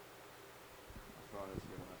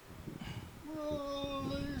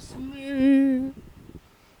Release me.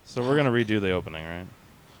 So we're gonna redo the opening, right?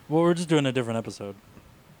 Well, we're just doing a different episode.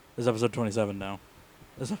 This is episode 27 now.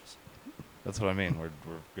 That's what I mean. We're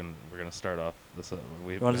gonna start off this.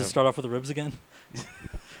 You want to just start off with the ribs again?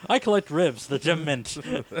 I collect ribs. The gem mint.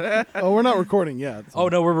 Oh, we're not recording yet. Oh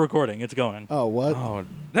no, we're recording. It's going. Oh, what? Oh.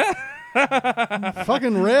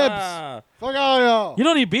 Fucking ribs. Fuck all y'all. You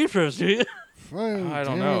don't eat beef ribs, do you? I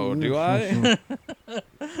don't know. Do I?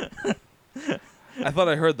 I thought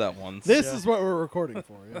I heard that once. This is what we're recording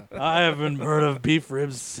for, yeah. I haven't heard of beef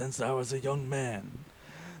ribs since I was a young man.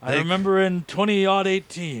 I remember in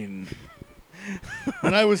 2018.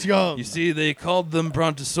 When I was young. You see, they called them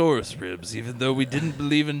Brontosaurus ribs, even though we didn't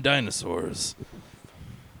believe in dinosaurs.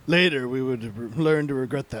 Later, we would learn to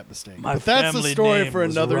regret that mistake. My but that's a family story name for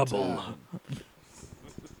was another Rubble. time.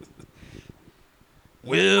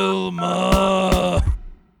 Wilma!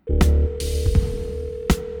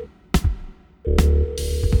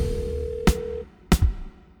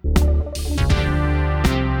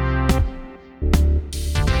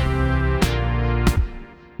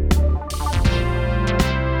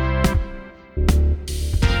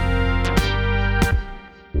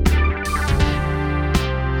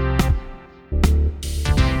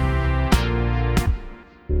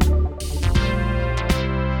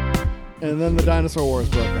 And then the dinosaur wars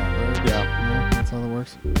broke out, right? Yeah. That's how that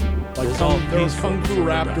works. Like It's all there was peaceful kung fu for the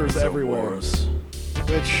raptors dinosaur everywhere. wars.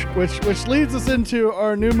 Which leads us into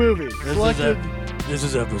our new movie. This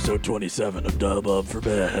is episode 27 of Dub Up for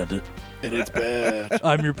Bad. And it's bad.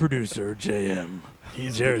 I'm your producer, JM.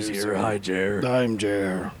 Jared's here. Hi, Jared. I'm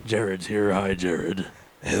Jer. Jared's here. Hi, Jared.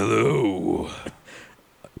 Hello.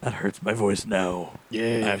 That hurts my voice now.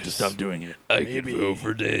 Yeah. I have to stop doing it. I could go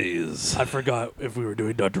for days. I forgot if we were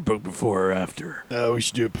doing Dr. Book before or after. No, we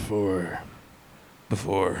should do it before.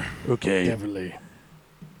 Before. Okay. Definitely.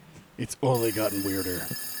 It's only gotten weirder.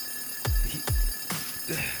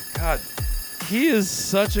 God, he is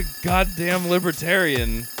such a goddamn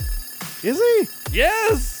libertarian. Is he?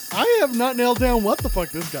 Yes! I have not nailed down what the fuck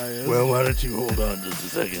this guy is. Well, why don't you hold on just a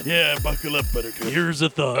second? yeah, buckle up, Buttercup. Here's a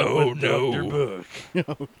thought Oh, with no. Dr. Book.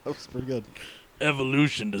 That was pretty good.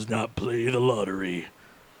 Evolution does not play the lottery.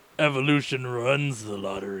 Evolution runs the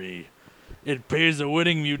lottery. It pays a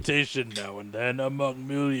winning mutation now and then among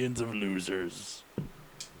millions of losers.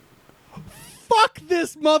 Fuck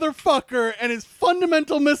this motherfucker and his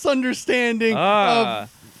fundamental misunderstanding of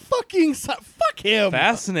fucking... Fuck him.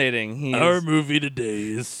 Fascinating. Our movie today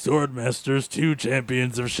is Swordmasters 2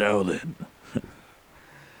 Champions of Shaolin.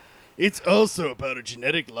 It's also about a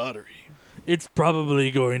genetic lottery. It's probably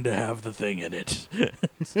going to have the thing in it.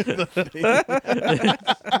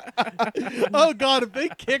 Oh, God, if they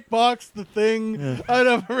kickbox the thing, I'd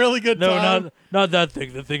have a really good time. No, not that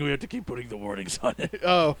thing. The thing we have to keep putting the warnings on it.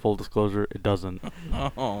 Oh. Full disclosure, it doesn't.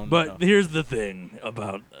 Oh, But here's the thing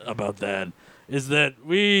about that is that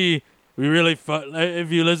we really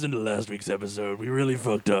if you listen to last week's episode, we really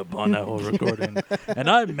fucked up on that whole recording. And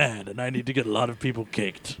I'm mad, and I need to get a lot of people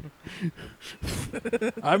kicked.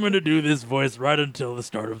 I'm going to do this voice right until the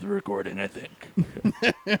start of the recording, I think.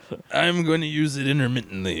 I'm going to use it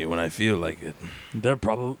intermittently when I feel like it. They're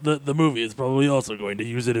probably the movie is probably also going to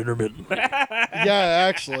use it intermittently. Yeah,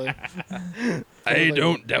 actually. I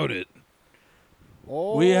don't doubt it.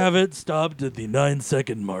 Oh. We have it stopped at the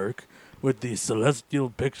 9-second mark with the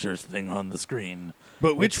Celestial Pictures thing on the screen.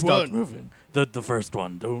 But which It stopped one? moving. The first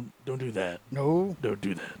one. Don't do that. No. Don't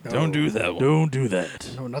do that. No. Don't do that one. Don't do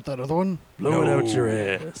that. No, not that other one. Blow it No. out your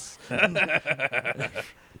ass. That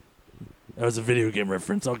was a video game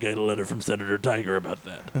reference. I'll get a letter from Senator Tiger about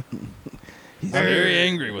that. He's very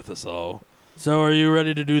angry with us all. So are you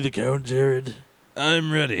ready to do the count, Jared?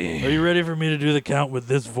 I'm ready. Are you ready for me to do the count with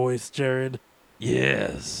this voice, Jared?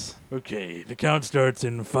 Yes. Okay, the count starts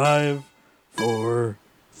in 5, 4,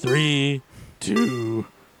 3, 2,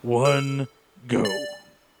 1, go.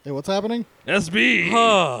 Hey, what's happening? SB.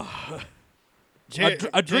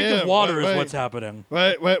 A drink of water is what's happening.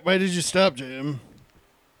 Why did you stop, Jim?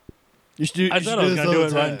 You should do. I you said should I was this going to do all it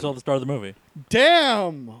the right time. until the start of the movie.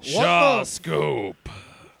 Damn! What Shaw the scope.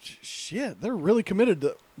 shit? They're really committed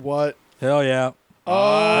to what? Hell yeah.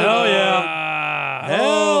 Oh, Hell yeah. Ah.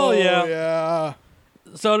 Hell yeah. yeah.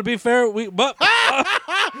 So to be fair,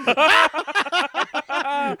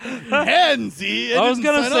 Handsy. I was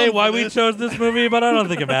going to say why we chose this movie, but I don't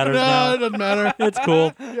think it matters No, now. it doesn't matter. It's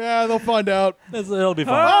cool. Yeah, they'll find out. It'll be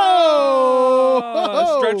fun.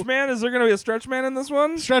 Oh! Stretch Man? Is there going to be a Stretch Man in this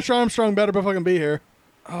one? Stretch Armstrong better fucking be here.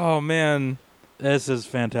 Oh, man. This is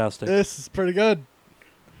fantastic. This is pretty good.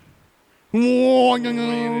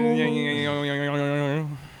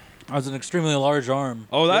 That's an extremely large arm.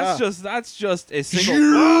 Oh, that's just a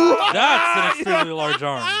single. That's an extremely large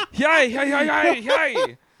arm. Yay! Yay! Yay! Yay!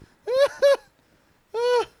 Yay!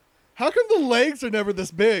 How come the legs are never this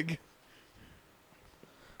big?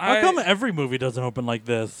 How come every movie doesn't open like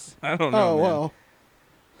this? I don't know. Oh, man. well.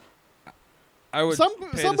 I would Some pay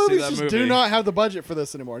movies to see that just movie. do not have the budget for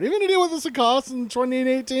this anymore. Do you have any idea what this would cost in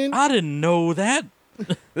 2018? I didn't know that.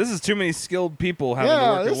 This is too many skilled people having to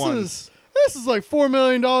work at once. This is like $4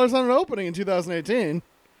 million on an opening in 2018.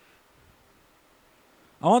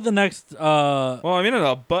 I want the next. Well, I mean,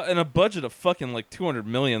 in a budget of fucking like $200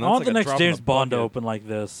 million. I That's want like the a next drop in James the Bond to bucket. open like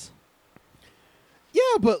this. Yeah,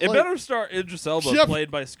 but It like, better start Idris Elba, Yep. played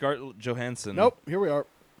by Scarlett Johansson. Nope, here we are.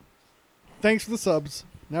 Thanks for the subs.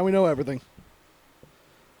 Now we know everything.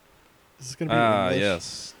 This is going to be English.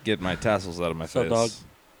 Yes. Get my tassels out of my What's up, face. dog?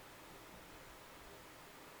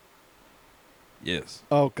 Yes.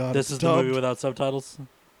 Oh, God. This it's is the dubbed. movie without subtitles.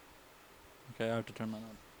 Okay, I have to turn mine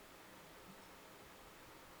on.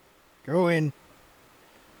 Go in.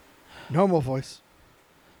 Normal voice.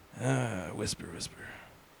 Whisper.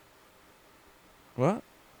 What?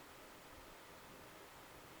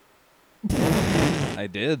 I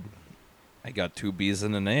did. I got 2 B's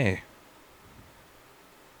and an A.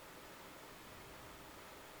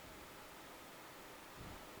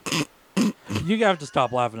 You have to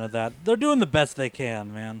stop laughing at that. They're doing the best they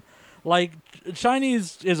can, man. Like,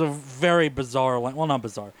 Chinese is a very bizarre, well, not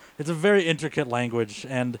bizarre. It's a very intricate language,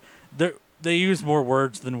 and they use more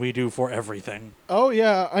words than we do for everything. Oh,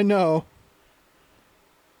 yeah, I know.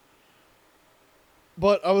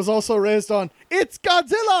 But I was also raised on, it's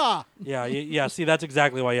Godzilla! Yeah, yeah. See, that's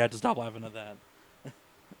exactly why you had to stop laughing at that.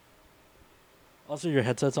 Also, your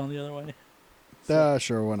headset's on the other way.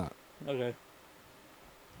 Sure, why not? Okay.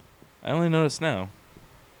 I only noticed now.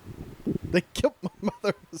 They killed my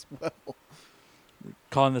mother as well.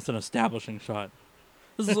 Calling this an establishing shot.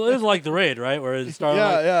 This is like the raid, right? Where it started. Yeah,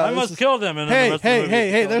 like, yeah, I this must is- kill them. And then the rest of the movie is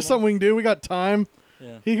killing there's them. something we can do. We got time.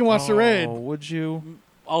 Yeah. He can watch the raid. Oh, would you?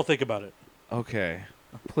 I'll think about it. Okay.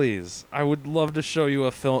 Please. I would love to show you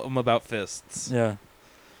a film about fists. Yeah.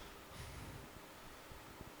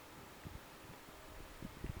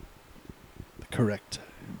 Correct.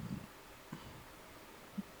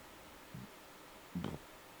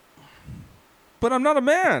 But I'm not a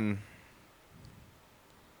man.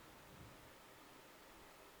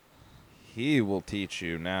 He will teach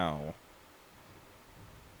you now.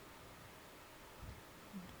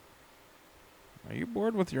 Are you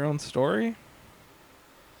bored with your own story?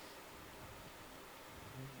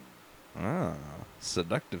 Ah,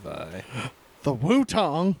 seductive eye. The Wu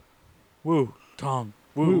Tong. Woo tong.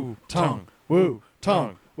 Woo Tong. Woo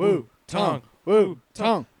Tong. Woo Tong. Woo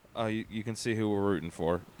Tong. You can see who we're rooting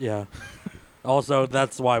for. Yeah. Also,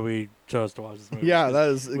 that's why we chose to watch this movie. Yeah, that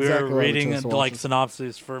is exactly We were why reading chose to watch like this.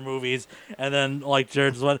 synopses for movies, and then like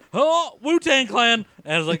Jared just went, "Oh, Wu-Tang Clan,"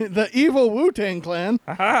 and I was like, The evil Wu Tang Clan.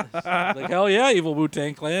 "Like hell yeah, evil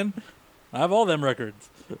Wu-Tang Clan! I have all them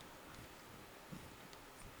records."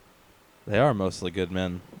 They are mostly good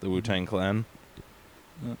men, the Wu-Tang Clan.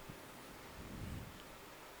 Yeah.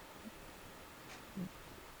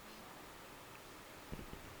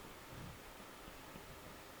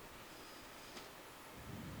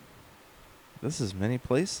 This is many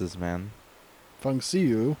places, man. Feng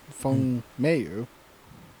Siu. Feng Meiyu.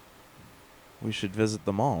 We should visit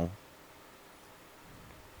them all.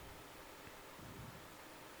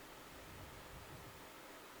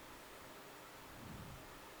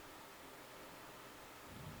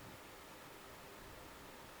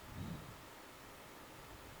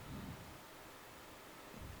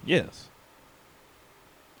 Yes.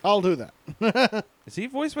 I'll do that. Is he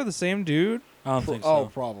voiced by the same dude? I don't think Oh, so.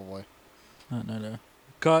 probably. No.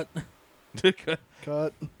 Cut.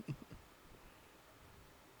 Cut.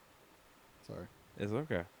 Sorry. It's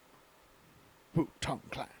okay. Wu Tang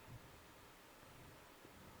Clan.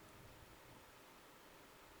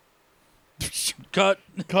 Cut.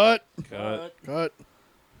 Cut. Cut. Cut.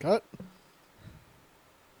 Cut.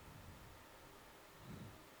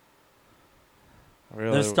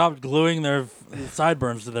 Really? They stopped gluing their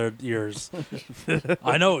sideburns to their ears.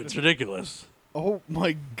 I know, it's ridiculous. Oh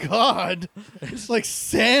my god. It's like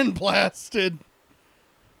sandblasted.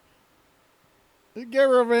 Get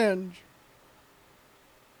revenge.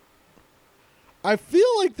 I feel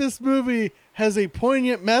like this movie has a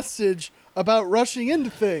poignant message about rushing into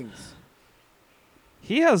things.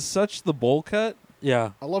 He has such the bowl cut.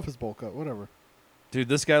 Yeah. I love his bowl cut, whatever. Dude,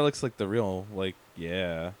 this guy looks like the real, like,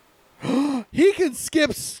 yeah. He can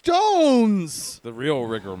skip stones! The real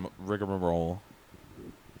rigmarole.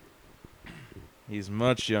 He's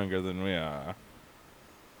much younger than we are.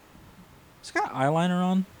 He's got eyeliner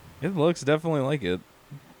on. It looks definitely like it.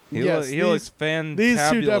 He Yes, looks fantabulous. These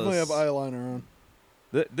two definitely have eyeliner on.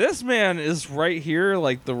 This man is right here,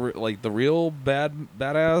 like the real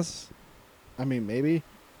badass. I mean, maybe.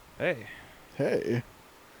 Hey. Hey.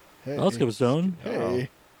 Let's go, Stone. Hey.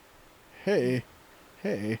 Hey.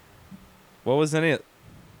 Hey. What was in it?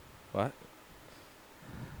 What?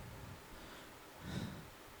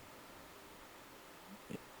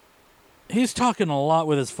 He's talking a lot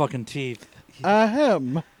with his fucking teeth.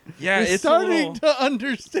 Ahem. Yeah, You're it's starting to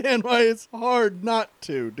understand why it's hard not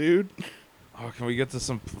to, dude. Oh, can we get to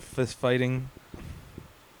some fist fighting?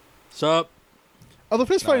 Sup? Oh, the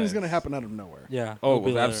fist fighting is Nice. going to happen out of nowhere. Yeah. Oh, we'll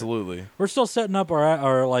be there. absolutely. We're still setting up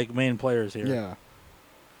our like main players here. Yeah.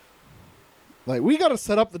 Like, we got to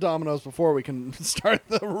set up the dominoes before we can start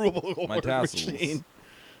the rule My order tassels. machine.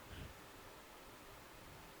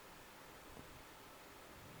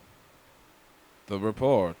 The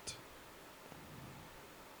report.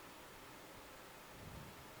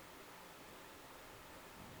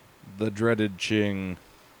 The dreaded Ching.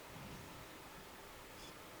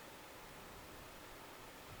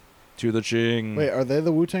 To the Ching. Wait, are they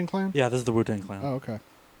the Wu-Tang Clan? Yeah, this is the Wu-Tang Clan. Oh, okay.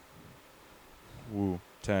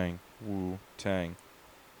 Wu-Tang. Wu-Tang.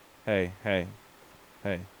 Hey, hey,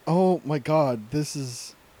 hey. Oh, my God. This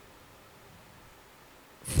is...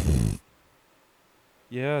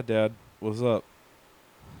 Yeah, Dad. What's up?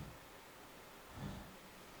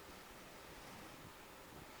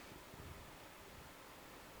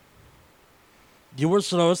 You were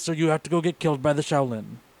slow, so you have to go get killed by the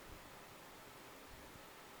Shaolin.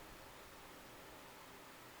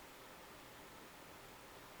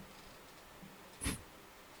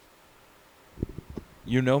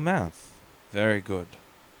 You know math. Very good.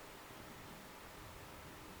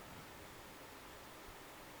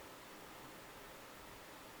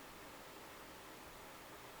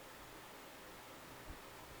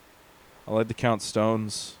 I like to count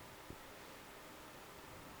stones.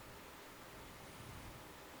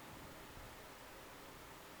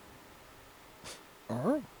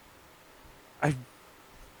 Oh. I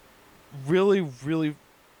really, really...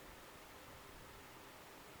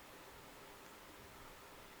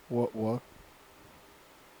 What?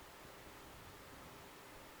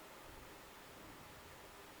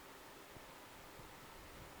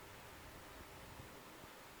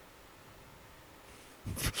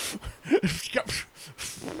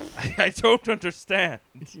 I don't understand.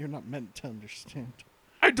 You're not meant to understand.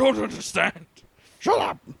 I don't understand. Shut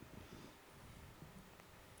up!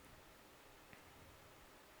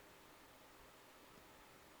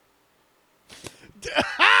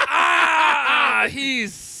 Ah, he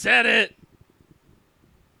said it.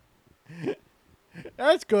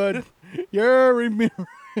 That's good.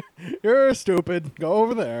 You're stupid. Go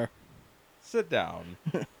over there. Sit down.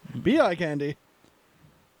 Be eye candy.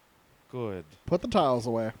 Good. Put the tiles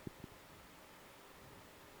away.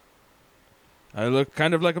 I look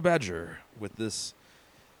kind of like a badger with this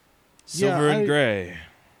Yeah, silver and gray.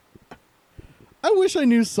 I wish I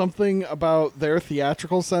knew something about their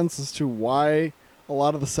theatrical sense as to why a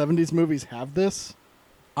lot of the 70s movies have this.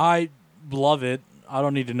 I love it. I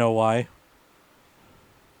don't need to know why.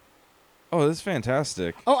 Oh, this is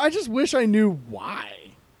fantastic. Oh, I just wish I knew why.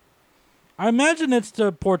 I imagine it's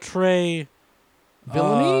to portray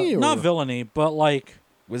Villainy? not or- villainy, but like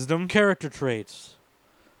Wisdom? character traits.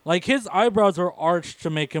 Like his eyebrows are arched to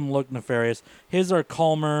make him look nefarious. His are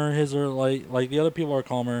calmer. His are like the other people are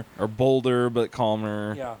calmer. Or bolder but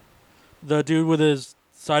calmer. Yeah. The dude with his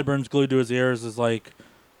sideburns glued to his ears is like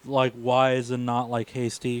wise and not like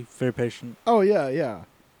hasty, very patient. Oh, yeah.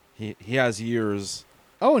 He has years.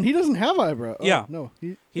 Oh, and he doesn't have eyebrow. Oh, Yeah. No.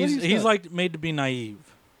 He's like made to be naive.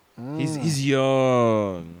 He's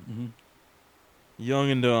young. hmm Young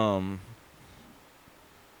and dumb.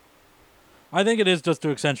 I think it is just to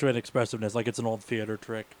accentuate expressiveness, like it's an old theater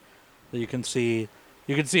trick that you can see.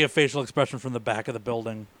 You can see a facial expression from the back of the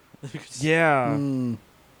building. Yeah.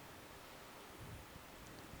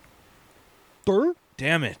 Third?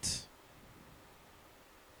 Damn it.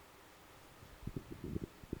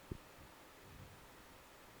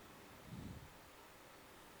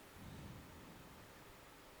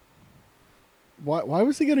 Why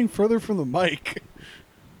was he getting further from the mic?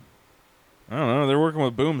 I don't know. They're working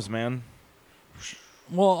with booms, man.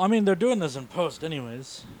 Well, I mean, they're doing this in post,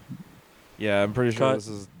 anyways. Yeah, I'm pretty sure Cut.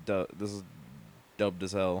 this is dubbed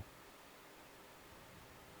as hell.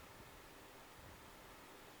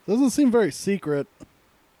 Doesn't seem very secret.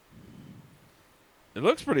 It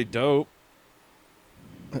looks pretty dope.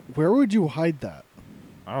 Where would you hide that?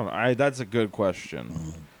 I don't know. That's a good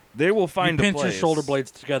question. They will find you a pinch place. your shoulder blades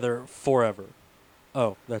together forever.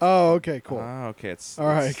 Oh, that's Oh, okay, cool. Okay, it's All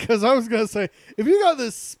right, because I was gonna say if you got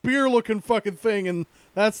this spear-looking fucking thing and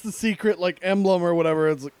that's the secret like emblem or whatever,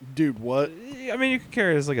 it's like, dude, what? I mean, you could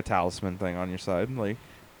carry it as like a talisman thing on your side. Like,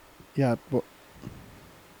 Yeah, but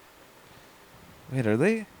wait, are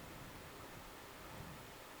they?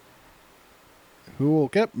 who will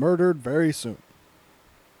get murdered very soon?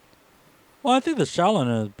 Well, I think the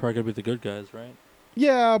Shaolin is probably gonna be the good guys, right?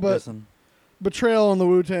 Yeah, but Listen. betrayal on the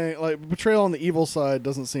Wu-Tang, like betrayal on the evil side,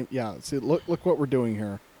 doesn't seem. Yeah, see, look what we're doing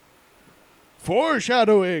here.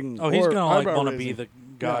 Foreshadowing. Oh, he's or gonna like eyebrow want to be raising. the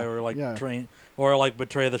guy, Yeah, or like yeah. train, or like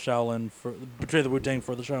betray the Wu-Tang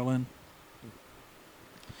for the Shaolin.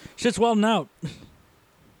 Shit's welding out.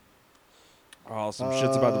 Oh, some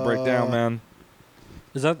shit's about to break down, man.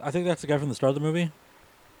 Is that? I think that's the guy from the start of the movie.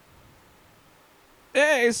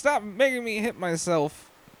 Hey, stop making me hit myself.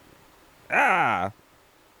 Ah.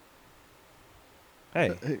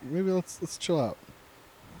 Hey. Hey, maybe let's chill out.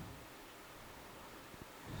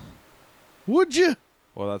 Would you?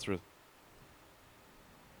 Well, that's real.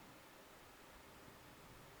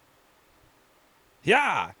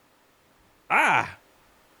 Yeah. Ah.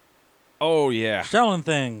 Oh yeah. Shaolin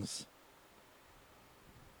things.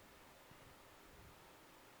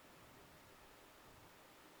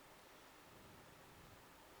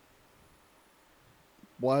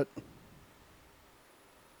 What?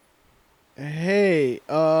 Hey,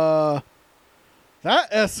 that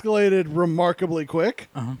escalated remarkably quick.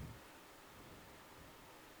 Uh-huh.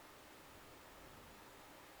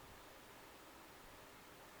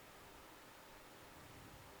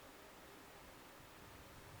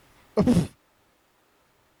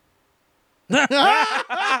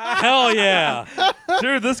 Hell yeah.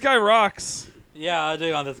 Dude, this guy rocks. Yeah, I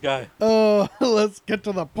dig on this guy. Let's get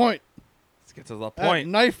to the point. Let's get to the At point.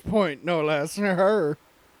 knife point, no less. Her.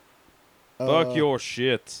 Fuck your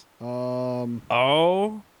shit.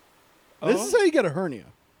 Oh. This is how you get a hernia.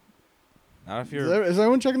 Not if Is, you're is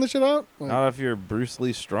everyone checking this shit out? Like, not if you're Bruce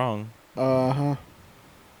Lee strong. huh.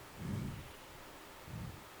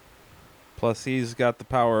 Plus, he's got the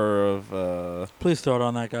power of Please throw it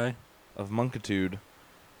on that guy. monkitude.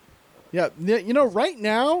 Yeah, you know, right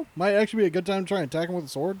now might actually be a good time to try and attack him with a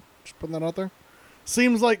sword. Just putting that out there.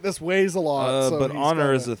 Seems like this weighs a lot. So But he's honor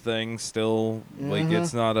gotta- is a thing still. Like, Uh-huh.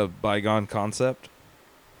 it's not a bygone concept.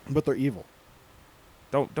 But they're evil.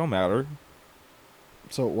 Don't matter.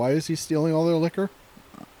 So why is he stealing all their liquor?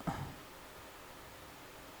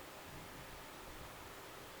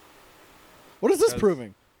 What is this Because-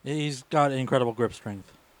 proving? He's got incredible grip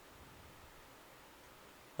strength.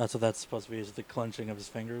 That's what that's supposed to be, is the clenching of his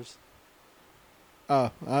fingers.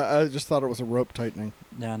 I just thought it was a rope tightening.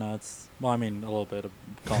 Yeah, no, it's... Well, I mean, a little bit of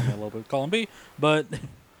column A, a little bit of column B, but...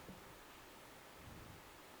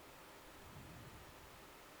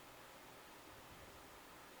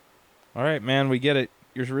 All right, man, we get it.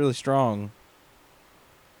 You're really strong.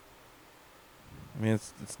 I mean,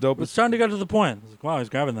 it's dope. It's trying to get to the point. It's like, wow, he's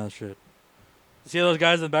grabbing that shit. See those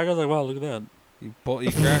guys in the back? I was like, wow, look at that. You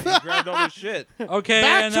grabbed all this shit. Okay,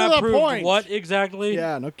 Back and to that the proved point. what exactly?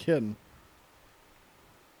 Yeah, no kidding.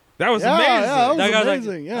 That was Yeah, amazing. yeah, that was That guy's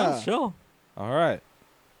amazing. like, yeah. that's chill. All right.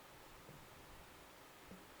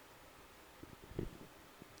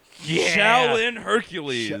 Yeah. Shaolin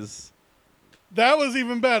Hercules. That was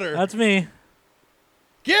even better. That's me.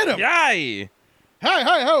 Get him! Yay! Hey,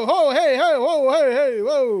 hey, ho, ho, hey, hey, whoa, hey, hey,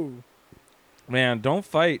 whoa. Man, don't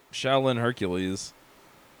fight Shaolin Hercules.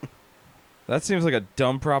 That seems like a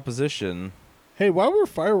dumb proposition. Hey, why were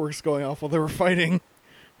fireworks going off while they were fighting?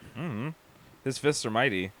 His fists are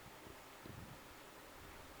mighty.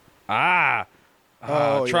 Ah!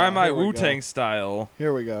 Oh, Try yeah, my here we Wu-Tang go. style.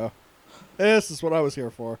 Here we go. This is what I was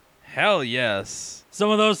here for. Hell yes. Some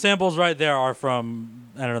of those samples right there are from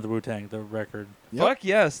Enter the Wu-Tang, the record. Yep. Fuck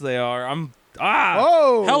yes, they are.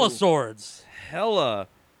 Oh! Hella swords. Hella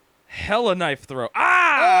knife throw.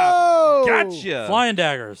 Ah! Oh! Gotcha. Flying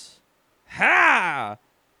daggers. Ha!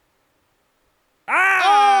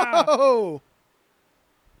 Ah! Oh!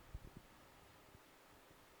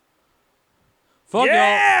 Fuck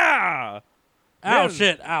Yeah! y'all. Ow, Man.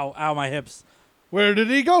 shit. Ow, ow, my hips. Where did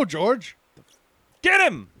he go, George? Get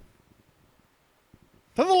him!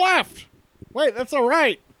 To the left. Wait, that's all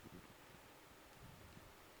right.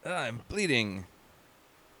 I'm bleeding.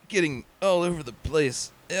 Getting all over the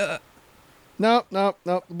place. No.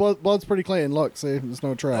 Blood's pretty clean. Look, see, there's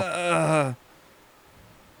no trail.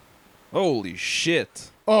 Holy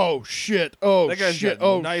shit. Oh shit! Oh That guy's shit! got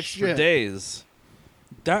Oh knives shit! for days.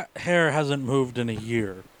 That hair hasn't moved in a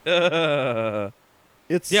year.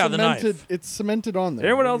 It's Yeah, the cemented. knife. It's cemented on there.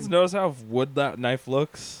 Anyone else notice how wood that knife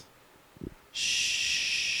looks?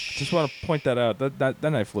 Shh. Just want to point that out. That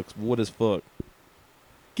knife looks wood as fuck.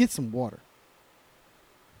 Get some water.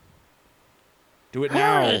 Do it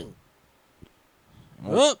now.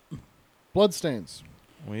 Oh, Bloodstains.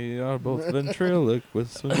 We are both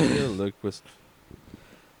ventriloquists. Ventriloquists.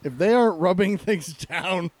 If they aren't rubbing things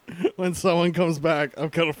down when someone comes back, I'm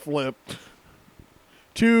gonna flip.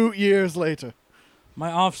 2 years later.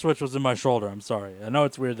 my off switch was in my shoulder. I'm sorry. I know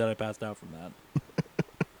it's weird that I passed out from that.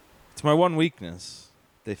 It's my one weakness.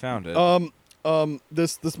 They found it.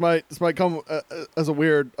 This might come as a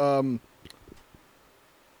weird.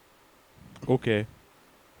 Okay.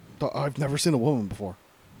 I've never seen a woman before.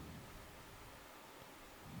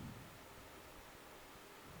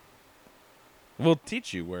 We'll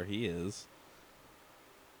teach you where he is.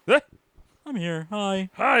 I'm here. Hi.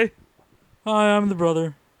 Hi. Hi, I'm the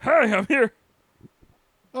brother. Hi, I'm here.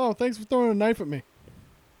 Oh, thanks for throwing a knife at me.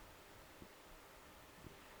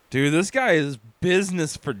 Dude, this guy is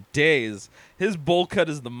business for days. His bowl cut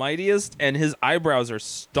is the mightiest, and his eyebrows are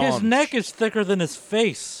staunch. His neck is thicker than his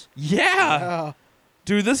face. Yeah.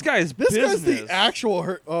 Dude, this guy is This business. guy's the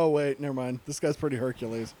actual. Oh wait, never mind. This guy's pretty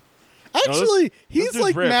Hercules. this Actually, he's dude's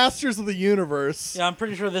like ripped. Masters of the Universe. Yeah, I'm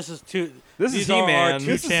pretty sure this is two. This these is are our He-Man. two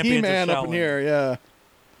This is champions of He-Man up in Shaolin. here. Yeah.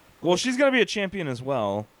 Well, she's going to be a champion as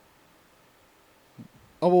well.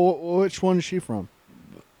 Oh, well, which one is she from?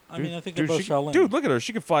 I mean, I think they're both she, Shaolin. dude, look at her.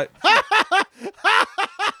 She can fly.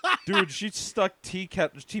 Dude, she stuck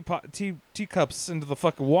teacups into the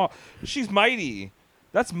fucking wall. She's mighty.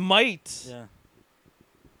 That's might. Yeah.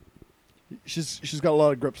 She's got a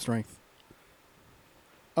lot of grip strength.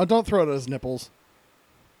 Oh, don't throw it at his nipples.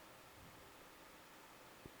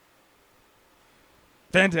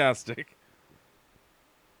 Fantastic.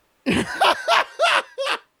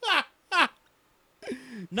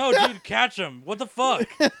 No, dude, catch him. What the fuck?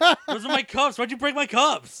 Those are my cups. Why'd you break my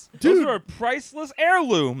cups? Those are priceless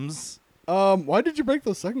heirlooms. Why did you break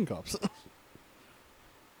those second cups?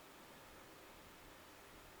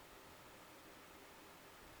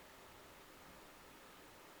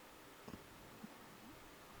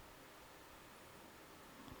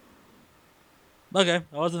 Okay,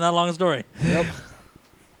 that wasn't that long a story. Yep.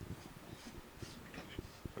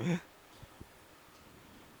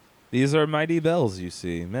 These are mighty bells, you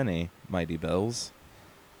see. Many mighty bells.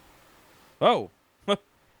 Oh.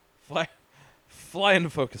 Fly into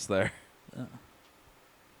focus there.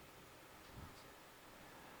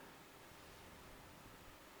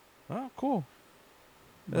 Oh, cool.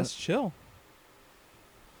 That's chill.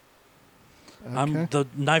 I'm Okay. the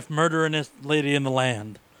knife murderinest lady in the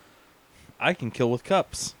land. I can kill with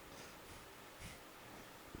cups.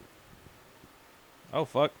 Oh,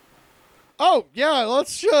 fuck. Oh, yeah,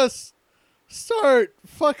 let's just start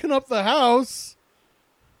fucking up the house.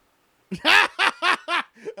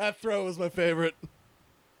 That throw was my favorite.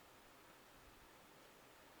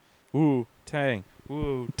 Woo tang.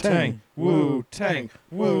 Woo Tang. tang. Woo tang.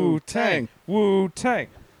 Woo tang. Woo tang.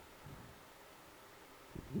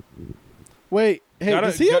 Wait, hey, Gotta-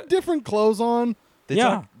 does he have got- different clothes on?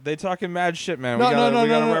 Yeah. They talking mad shit, man. No, we gotta, no, we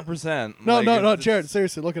no, gotta no. represent. No, Like, no, no, it's- Jared,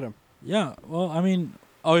 seriously, look at him. Yeah, well, I mean,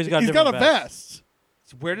 oh, he's got He's got a different vests.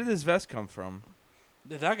 vest. Where did his vest come from?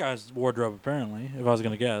 That guy's wardrobe, apparently, if I was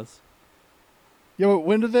going to guess. Yeah, but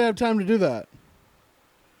when did they have time to do that?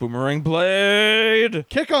 Boomerang blade.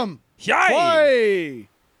 Kick him! Yay! Play!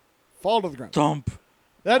 Fall to the ground. Dump.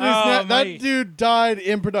 That is Oh, that my- dude died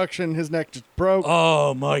in production. His neck just broke.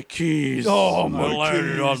 Oh, my keys. Oh, my I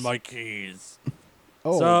landed keys. on my keys.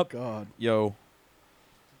 Oh, Sup? God. Yo.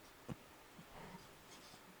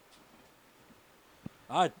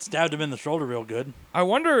 I stabbed him in the shoulder real good. I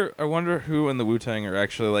wonder who in the Wu-Tang are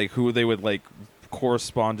actually like who they would like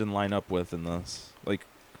correspond and line up with in this. Like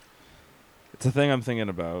it's a thing I'm thinking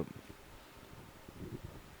about.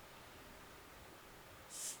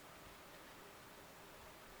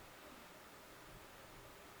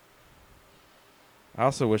 I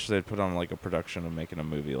also wish they'd put on like a production of making a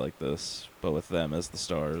movie like this, but with them as the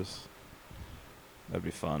stars. That'd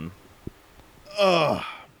be fun. Ugh.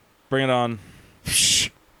 Bring it on.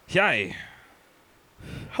 Yay.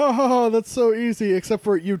 Ha ha ha, that's so easy, except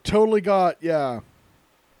for you totally got, yeah.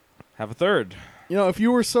 Have a third. You know, if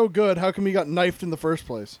you were so good, how come you got knifed in the first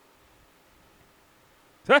place?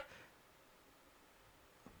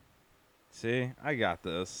 See, I got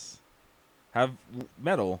this. Have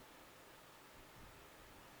metal.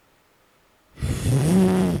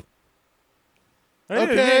 I didn't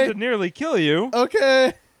Okay. mean to nearly kill you.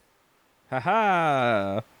 Okay.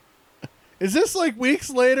 Haha. Is this like weeks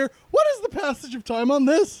later? What is the passage of time on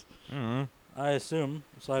this? Mm-hmm. I assume,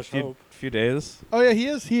 slash Few, hope. few days. Oh, yeah, he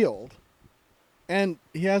is healed. And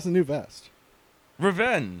he has a new vest.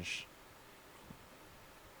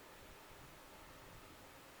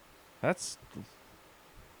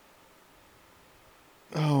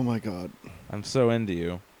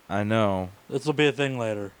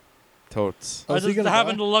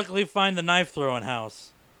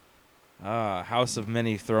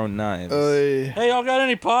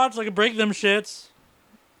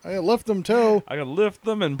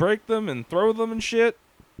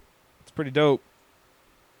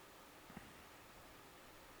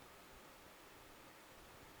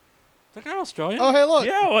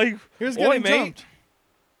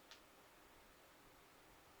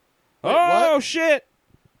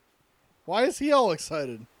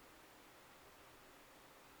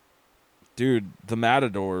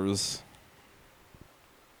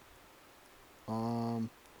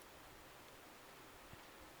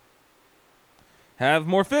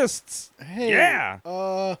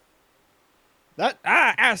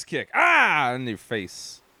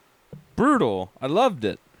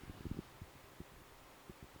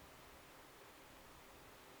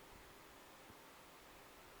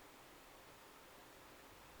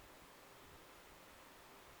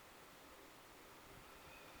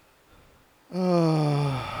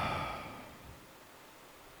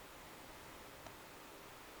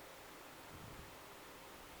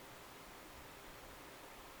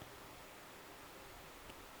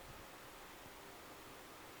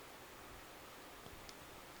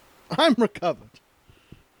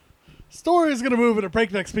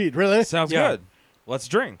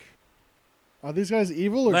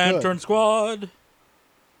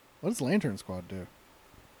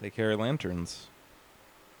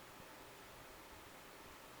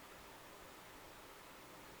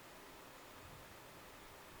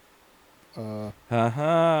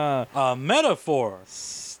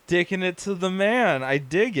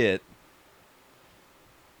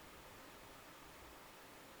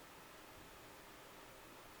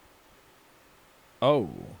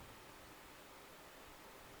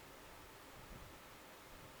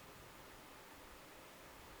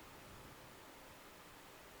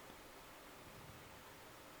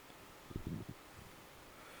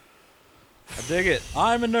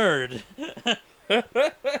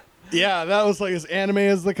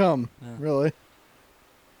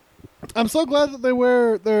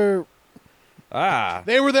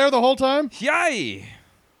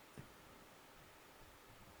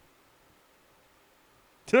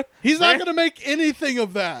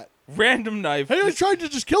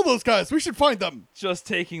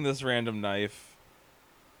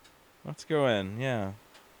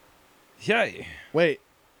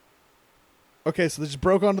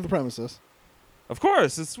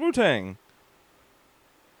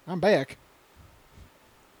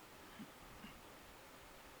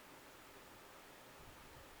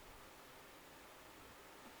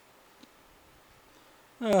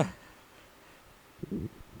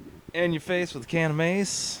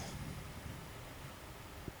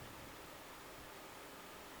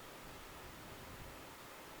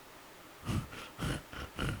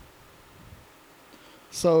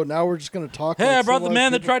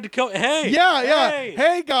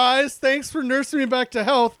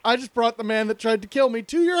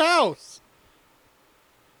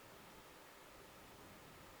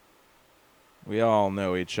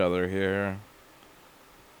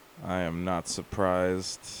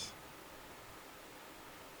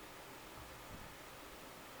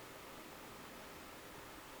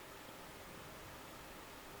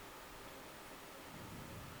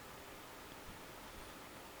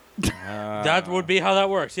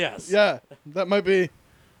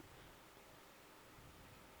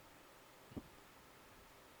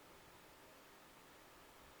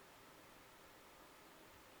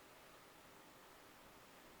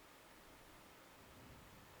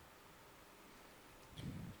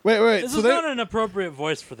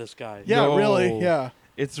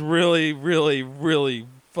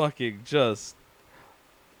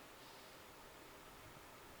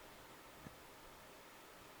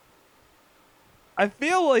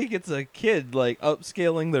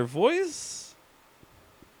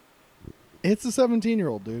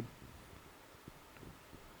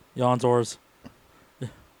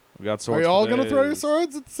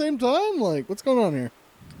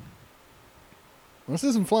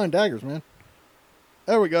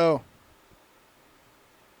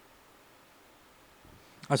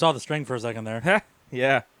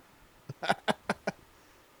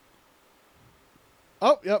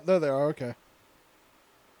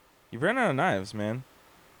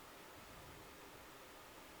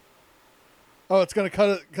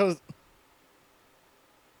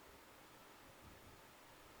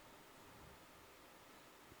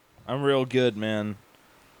 I'm real good, man.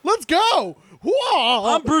 Let's go!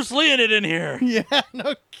 Whoa! I'm Bruce Lee in it in here. Yeah,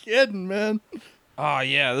 no kidding, man. Oh,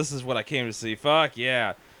 yeah, this is what I came to see. Fuck,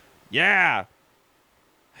 yeah. Yeah.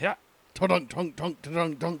 Yeah. Dunk, dunk, dunk,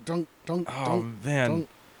 dunk, dunk, dunk, dunk. Oh, man.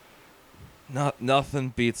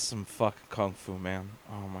 Nothing beats some fucking kung fu, man.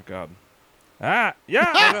 Oh, my God. Ah,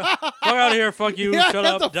 yeah. Fuck out of here. Fuck you. Yeah, Shut get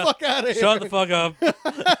up. the fuck out of here. Shut the fuck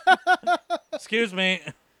up. Excuse me.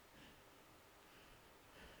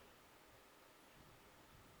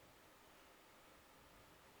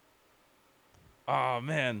 Oh,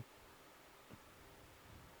 man.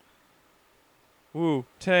 Woo,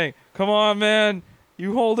 Tang. Come on, man.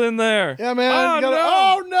 You hold in there. Yeah, man. Oh, you gotta- no.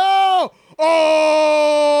 Oh, no!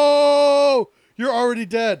 Oh! You're already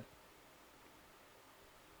dead.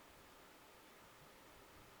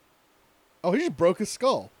 Oh, he just broke his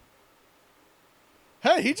skull.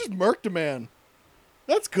 Hey, he just murked a man.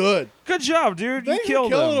 That's good. Good job, dude. Thanks You for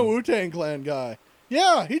killed killing a him. Wu-Tang Clan guy.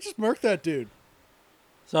 Yeah, he just murked that dude.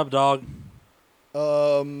 What's up, dog?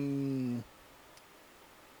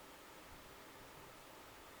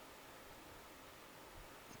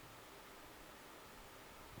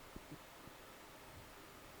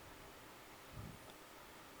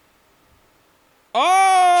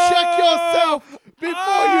 Oh! Check yourself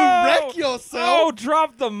before you wreck yourself. Oh,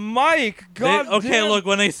 drop the mic. God Okay, damn. look,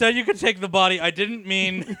 when they said you could take the body, I didn't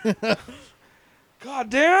mean... God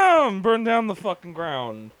damn. Burn down the fucking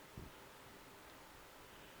ground.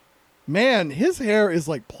 Man, his hair is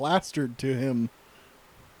like plastered to him.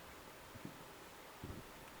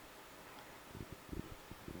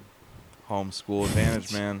 Homeschool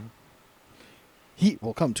advantage, man. He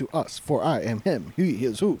will come to us, for I am him. He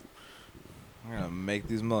is who. I'm gonna make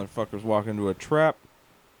these motherfuckers walk into a trap.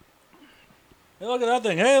 Hey, look at that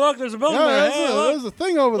thing. Hey, look, there's a building Yeah, there. there's, Hey, a, look. there's a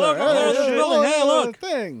thing over Look, there. there's a building. Hey, look.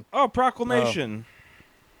 Thing. Oh, proclamation.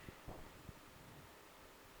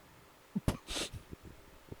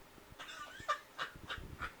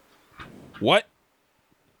 What?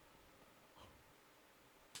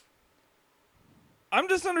 I'm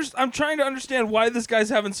trying to understand why this guy's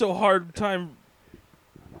having so hard time.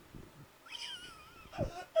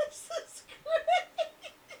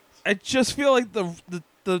 I just feel like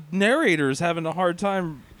the narrator's having a hard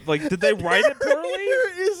time. Like, did they write it poorly?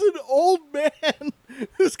 There is an old man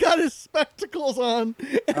who's got his spectacles on and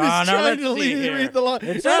is now trying to let's see here. read the line.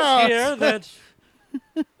 It says Ah, here that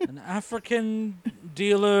an African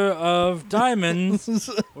dealer of diamonds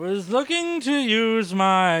was looking to use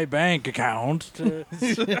my bank account to...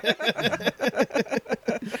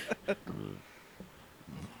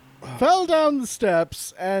 fell down the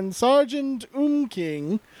steps, and Sergeant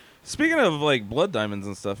King. Speaking of like blood diamonds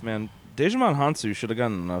and stuff, man, Dejimon Hansu should have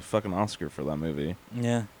gotten a fucking Oscar for that movie.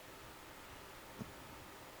 Yeah.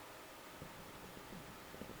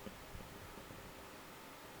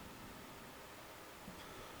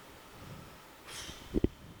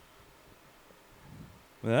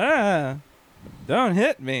 Ah, don't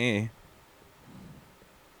hit me.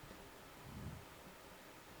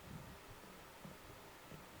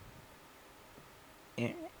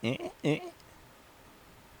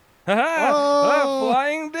 Haha! Oh.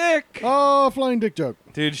 Flying dick! Oh, flying dick joke.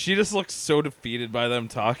 Dude, she just looks so defeated by them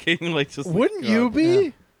talking. Like, just like, Wouldn't God. you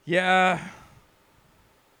be? Yeah.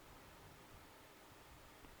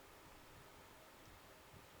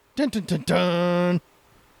 Dun, dun, dun, dun.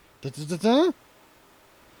 Dun, dun, dun, dun.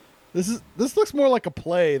 This looks more like a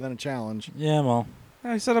play than a challenge. Yeah, well.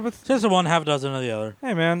 I set up a. Just a one, half dozen of the other.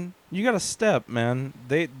 Hey, man, you got to step, man.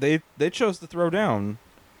 They chose to throw down.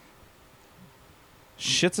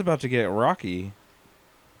 Shit's about to get rocky.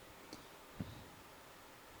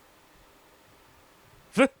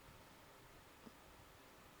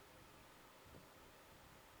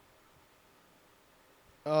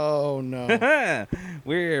 Oh no.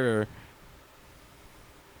 We're.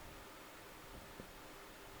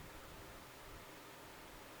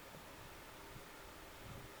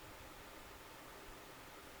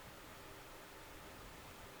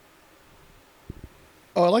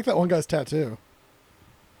 Oh, I like that one guy's tattoo.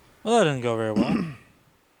 Well, that didn't go very well.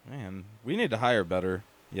 Man, we need to hire better.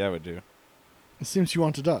 Yeah, we do. It seems you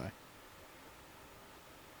want to die.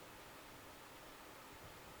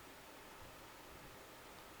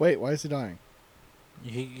 Wait, why is he dying?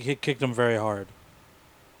 He kicked him very hard.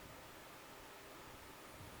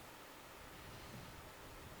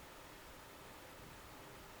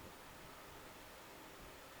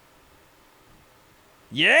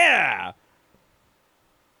 Yeah!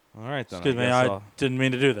 All right, then. Excuse me, guess I I'll- didn't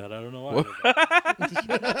mean to do that. I don't know why. I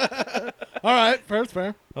did that. All right, fair, it's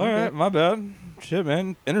fair. All Okay. right, my bad. Shit,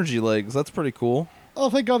 man. Energy legs. That's pretty cool. Oh,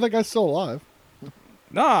 thank God that guy's still alive.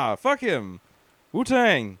 Nah, fuck him.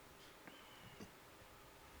 Wu-Tang.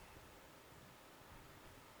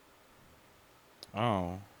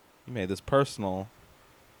 Oh, you made this personal.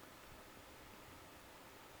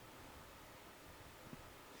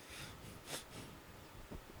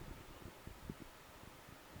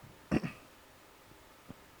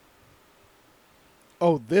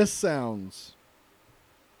 Oh, this sounds.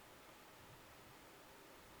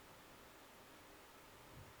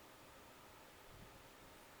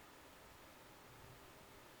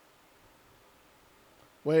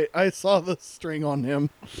 Wait, I saw the string on him.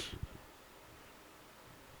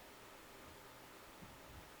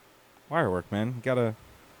 Wire work, man. You gotta.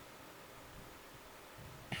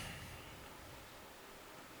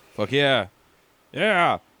 Fuck yeah.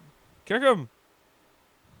 Yeah. Kick him.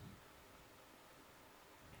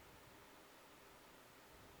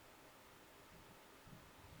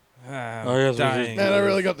 Oh, yes, we dying. Man, I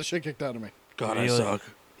really got the shit kicked out of me. God, Really? I suck.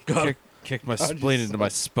 God. Kicked my God, you spleen into my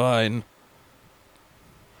spine.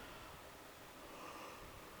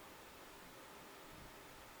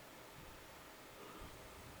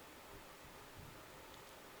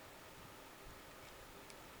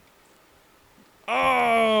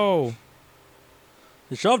 Oh!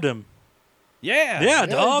 He shoved him. Yeah! Yeah, Yeah,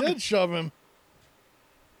 dog. I did shove him.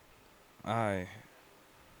 I.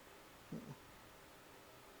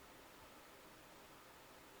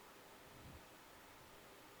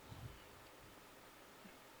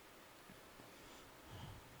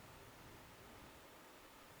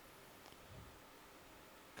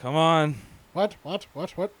 Come on. What?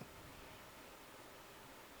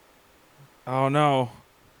 Oh no.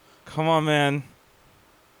 Come on, man.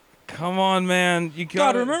 Come on, man. You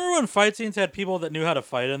God, got remember when fight scenes had people that knew how to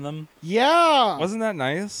fight in them? Yeah! Wasn't that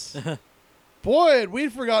nice? Boy,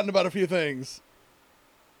 we'd forgotten about a few things.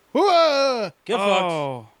 Whoa! Get fucked.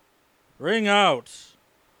 Oh. Ring out.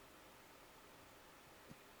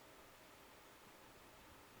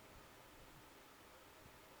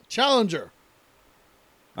 Challenger.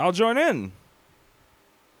 I'll join in.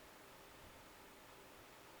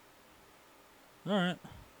 All right.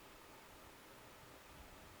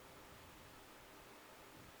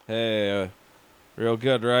 Hey, real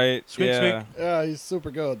good, right? Squeak, yeah. squeak. Yeah, he's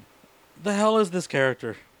super good. The hell is this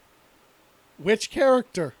character? Which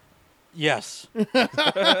character? Yes.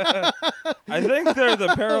 I think they're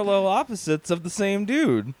the parallel opposites of the same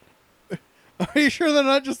dude. Are you sure they're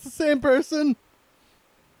not just the same person?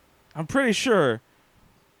 I'm pretty sure.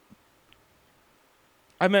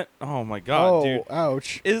 I meant, oh my god, oh, dude.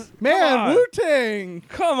 ouch. Come Man, on. Wu-Tang!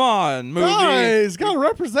 Come on, movie. Guys, gotta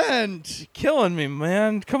represent! Killing me,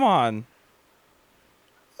 man. Come on.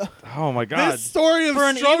 Oh my god. This story of For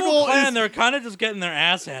an struggle evil clan, is... they're kind of just getting their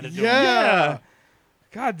ass handed to them. Yeah.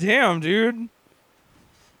 God damn, dude.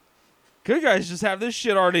 Good guys just have this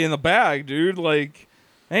shit already in the bag, dude. Like,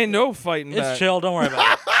 ain't no fighting It's back. chill. Don't worry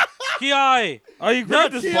about it. Ki. Oh, you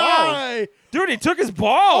grabbed his balls. T.I. Dude, he took his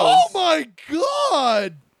balls. Oh my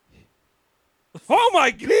god! Oh my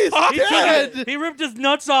He's god. dead! He ripped his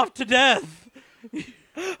nuts off to death.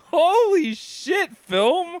 Holy shit,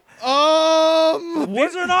 film.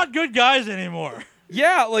 These are not good guys anymore.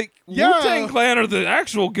 Yeah, like Yeah. Wu-Tang Clan are the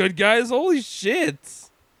actual good guys. Holy shit.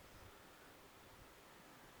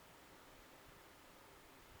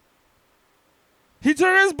 He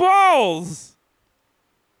took his balls.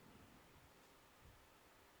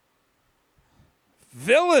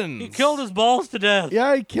 Villains. He killed his balls to death.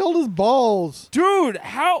 Yeah, he killed his balls. Dude,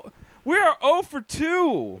 how? We are 0 for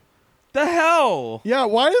 2. The hell? Yeah,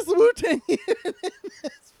 why is the Wu-Tang in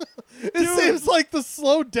this? It Dude. seems like the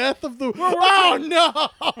slow death of the... We're Oh, working- no!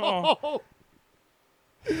 Oh.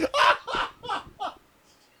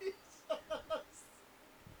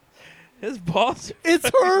 His balls. It's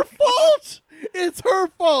her fault! It's her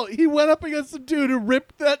fault! He went up against a dude who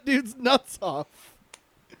ripped that dude's nuts off.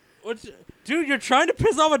 Dude, you're trying to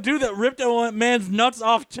piss off a dude that ripped a man's nuts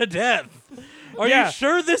off to death. Are Yeah. you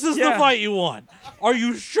sure this is the Yeah. fight you want? Are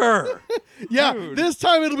you sure? Yeah, Dude. this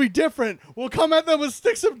time it'll be different. We'll come at them with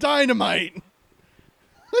sticks of dynamite.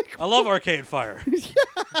 I love Arcade Fire.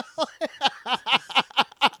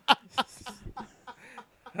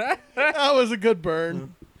 That was a good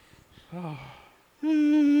burn.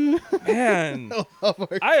 Man.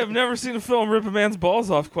 I have never seen a film rip a man's balls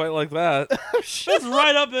off quite like that. That's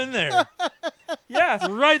right up in there. Yeah.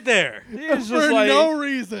 Right there. He is For just like, no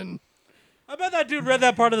reason. I bet that dude read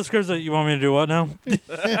that part of the script that you want me to do what now? I'm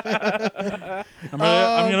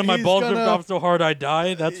gonna get my he's balls gonna- ripped off so hard I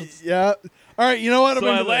die. That's what's Yeah. All right, you know what? I'm so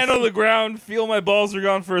I into land this. on the ground, feel my balls are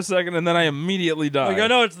gone for a second, and then I immediately die. like. I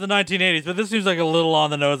know it's the 1980s, but this seems like a little on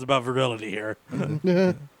the nose about virility here.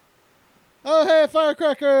 Oh, hey,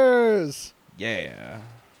 firecrackers! Yeah.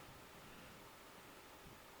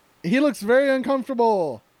 He looks very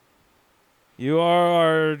uncomfortable. You are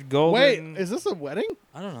our golden. Wait, is this a wedding?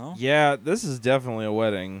 I don't know. Yeah, this is definitely a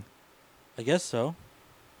wedding. I guess so.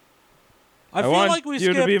 I I feel want like we you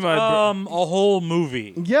to skipped be my a whole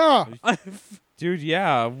movie. Yeah. Dude,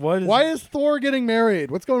 yeah. What is Why is Thor getting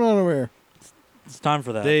married? What's going on over here? It's time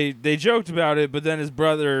for that. They joked about it, but then his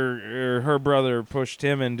brother or her brother pushed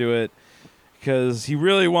him into it because he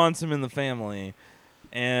really wants him in the family.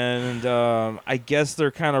 And I guess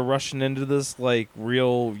they're kind of rushing into this like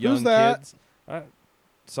real young Who's that? kids.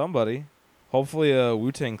 Somebody. Hopefully a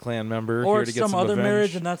Wu-Tang Clan member or here it's to get some some other revenge.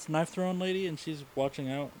 marriage and that's knife throwing lady and she's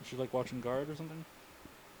watching out. She's like watching guard or something.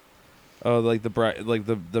 Oh, like the bride, like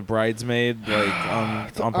the bridesmaid, like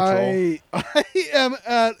on patrol. I am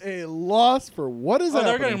at a loss for what is They're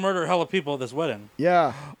happening. going to murder hella people at this wedding.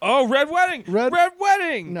 Yeah. Oh, red wedding! Red- Red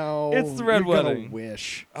wedding! No. It's the red you're gonna wedding.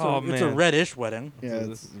 wish. Oh It's man, a reddish wedding. Yeah,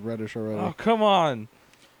 it's reddish already. Oh come on!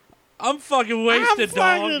 I'm fucking wasted,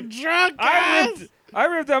 dog. drunk, I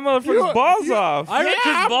ripped that motherfucker's balls off. I ripped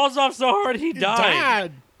his balls off so hard he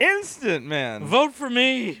died. Instant, man. Vote for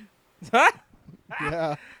me.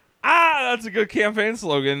 Yeah. That's a good campaign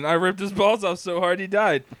slogan. I ripped his balls off so hard he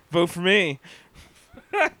died. Vote for me.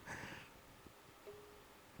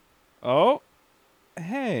 Oh,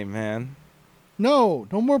 hey, man. No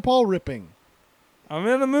more ball ripping. I'm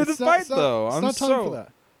in the mood to It's not- fight, it's not- though. It's I'm not time so for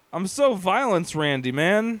that. I'm so violence, Randy,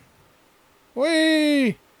 man.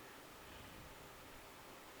 Whee!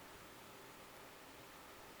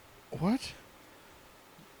 What?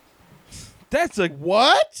 That's a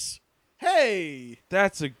What? Hey.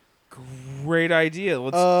 that's a great idea.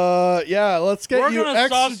 Let's Yeah. Let's get We're you going to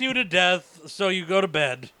extra. sauce you to death so you go to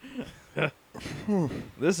bed.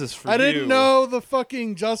 This is for I you. didn't know the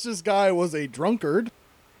fucking justice guy was a drunkard.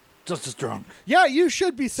 Just as drunk. Yeah, you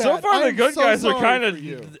should be sad. So far, the I'm good so guys are sorry kind for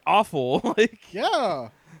you. of awful. Like, Yeah.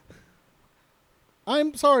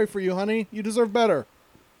 I'm sorry for you, honey. You deserve better.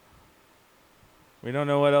 we don't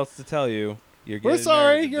know what else to tell you. You're We're getting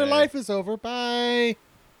sorry. married Your today. life is over. Bye.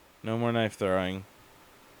 No more knife throwing.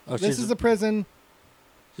 Oh, This is a prison.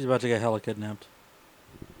 she's about to get hella kidnapped.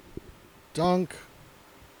 Dunk.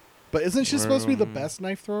 But isn't she supposed to be the Um, best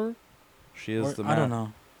knife thrower? She is the I don't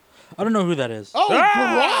know. I don't know who that is. Oh,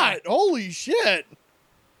 Ah! Garrot! Holy shit!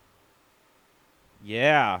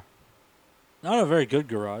 Yeah. Not a very good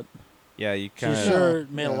garage. Yeah, you She kind of. sure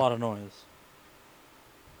made a Yeah. lot of noise.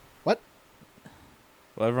 What?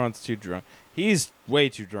 Well, everyone's too drunk. He's way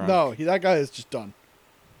too drunk. No, that guy is just done.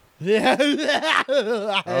 Yeah.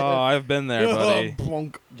 Oh, I've been there, buddy.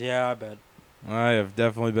 Plunk. Yeah, I bet. I have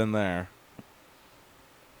definitely been there.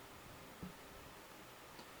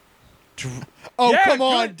 Oh, Yeah, come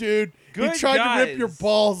on, good- dude. good He tried to rip your guys.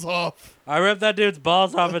 balls off. I ripped that dude's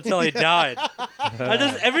balls off until he died.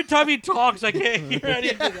 Every time he talks, I can't hear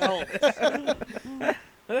anything else.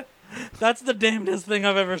 That's the damnedest thing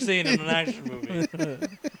I've ever seen in an action movie.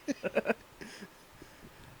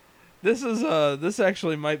 This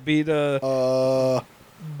actually might beat the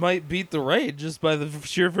raid just by the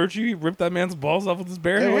sheer virtue he ripped that man's balls off with his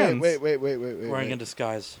bare hands. Wait. Wearing in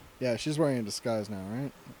disguise, Yeah, she's wearing a disguise now,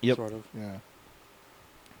 right? Yep. sort of. Yeah.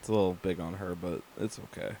 It's a little big on her, but it's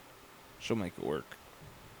okay. She'll make it work.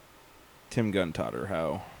 Tim Gunn taught her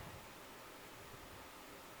how.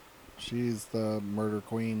 She's the murder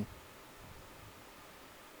queen.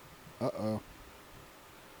 Uh-oh. Off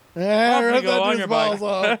you Rip go, that on dude's your balls bike.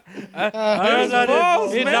 off. I ripped that balls,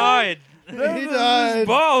 dude. He man. died. He died. His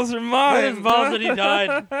balls are mine. His balls and he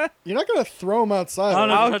died. You're not going to throw him outside. I'm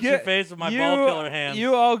right? gonna touch your face with my ball killer hands.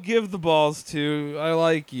 You all give the balls to. I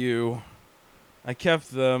like you. I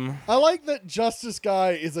kept them. I like that Justice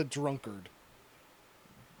Guy is a drunkard.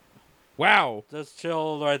 Wow. Just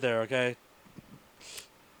chill right there, okay?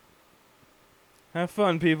 Have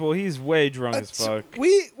fun, people. He's way drunk as fuck.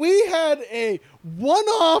 We had a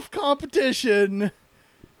one-off competition,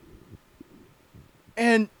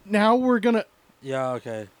 and now we're gonna. Yeah,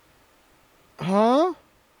 okay. Huh?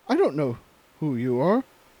 I don't know who you are.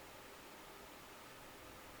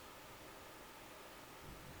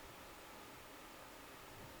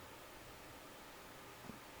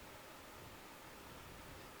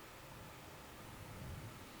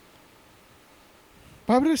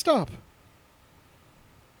 Why would I stop?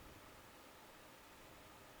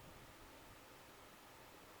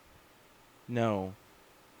 No.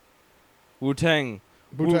 Wu-Tang.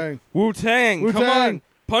 Wu-Tang. Wu-Tang. Come Wu-Tang. on.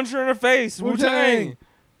 Punch her in the face. Wu-Tang.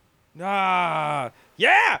 Ah.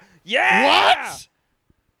 Yeah. Yeah. What?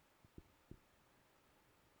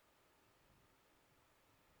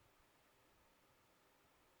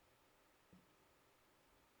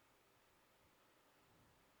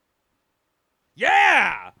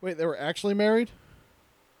 Wait, they were actually married?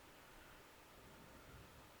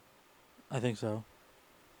 I think so.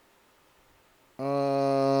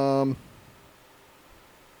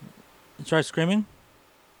 Try screaming.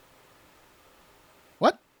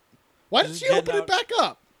 What? Why did Just she getting open it out. back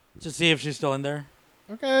up? To see if she's still in there.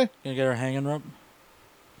 Okay. Gonna get her hanging rope.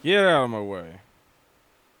 Get out of my way.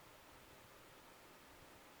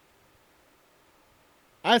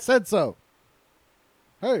 I said so.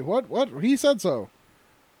 Hey, what? What? He said so.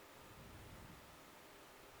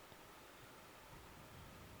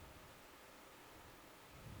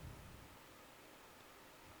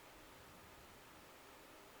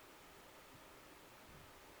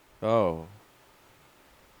 Oh.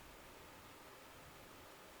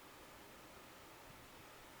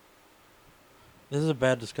 This is a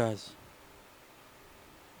bad disguise.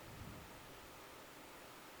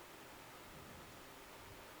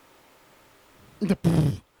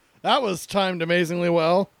 That was timed amazingly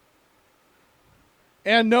well.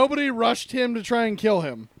 And nobody rushed him to try and kill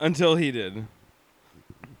him. Until he did.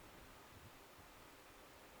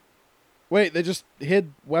 Wait, they just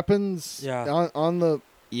hid weapons Yeah. on the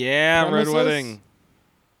Yeah, premises? Red Wedding.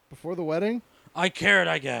 Before the wedding? I cared,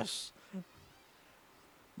 I guess.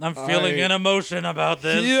 I'm feeling an emotion about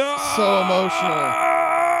this. So emotional.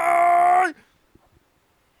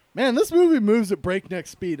 Man, this movie moves at breakneck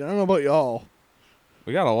speed. I don't know about y'all.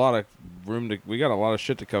 We got a lot of we got a lot of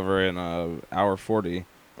shit to cover in hour 40.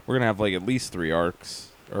 We're gonna have like at least 3 arcs,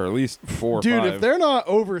 or at least 4 or Dude, 5. if they're not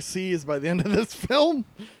overseas by the end of this film,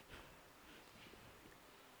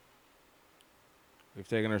 We've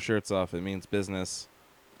taken our shirts off. It means business.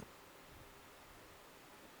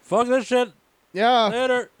 Fuck this shit. yeah.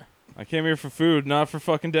 Later. I came here for food, not for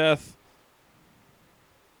fucking death.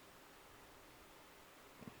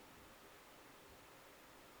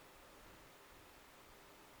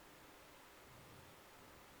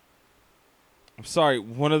 I'm sorry,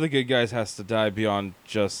 one of the good guys has to die beyond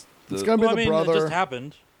just the... It's gonna be Well, I the mean, brother. it just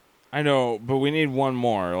happened. I know, but we need one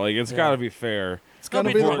more. Like, it's Yeah. gotta be fair. It's gonna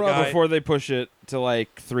Don't be be the the brother. guy. Before they push it to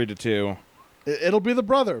like 3-2. It'll be the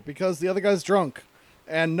brother because the other guy's drunk,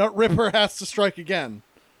 and Nut Ripper has to strike again.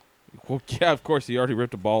 Well, yeah, of course, he already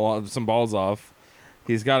ripped some balls off.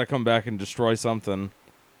 He's got to come back and destroy something.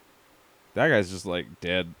 That guy's just like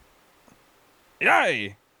dead.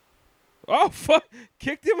 Yay! Oh fuck!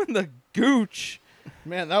 Kicked him in the gooch.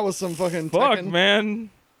 Man, that was some fucking Fuck, Tekken. man.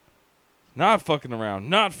 Not fucking around.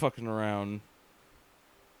 Not fucking around.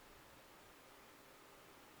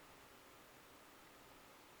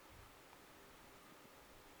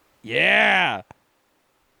 Yeah.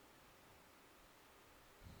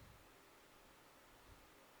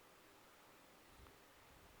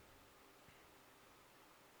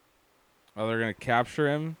 Oh, they're gonna capture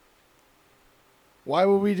him Why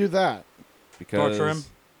would we do that? because Torture him.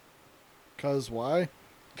 Cause why?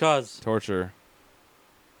 Cause torture.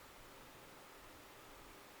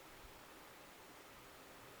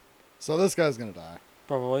 So this guy's gonna die.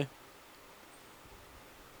 probably.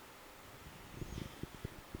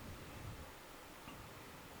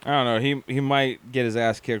 I don't know. He might get his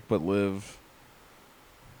ass kicked but live.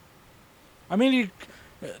 I mean,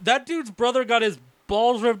 that dude's brother got his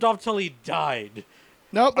balls ripped off till he died.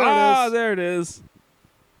 Nope, there it is. There it is.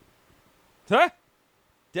 Huh?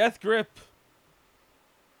 Death grip.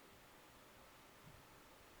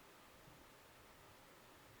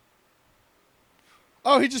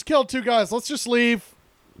 Oh, he just killed 2 guys. Let's just leave.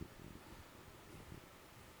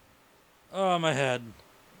 Oh, my head.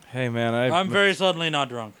 Hey man, I'm very suddenly not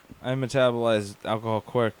drunk. I metabolize alcohol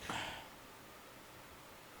quick.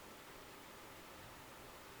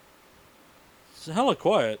 It's hella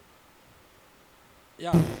quiet.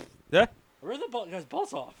 Yeah. Yeah. Where are the guy's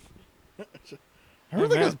balls off? I ripped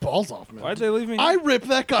that man. guy's balls off, man. Why'd they leave me? I ripped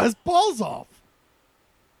that guy's balls off.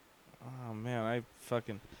 Oh man, I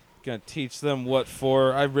fucking gonna teach them what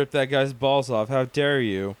for. I ripped that guy's balls off. How dare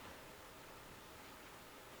you?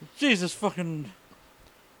 Jesus fucking.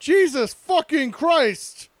 Jesus fucking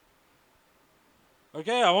Christ.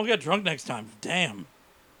 Okay, I won't get drunk next time. Damn.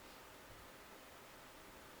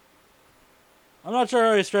 I'm not sure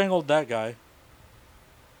how he strangled that guy.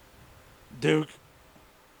 Duke.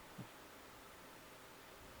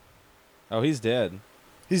 Oh, he's dead.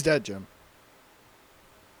 He's dead, Jim.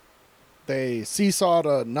 They seesawed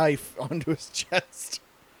a knife onto his chest.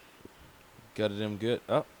 Gutted him good.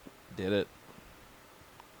 Oh, did it.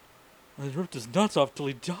 I ripped his nuts off till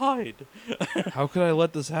he died. How could I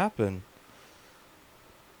let this happen?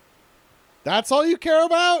 That's all you care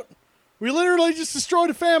about? We literally just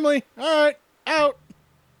destroyed a family. All right, out.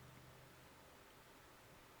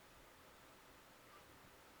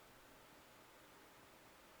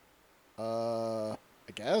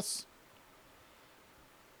 I guess.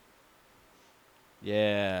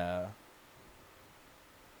 Yeah.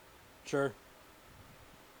 Sure.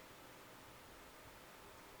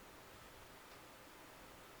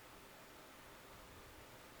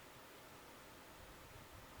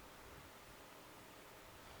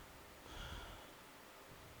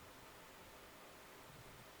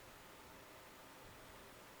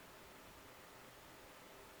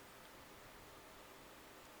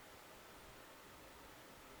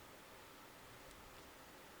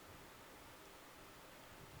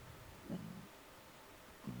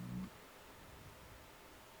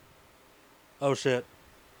 Oh shit.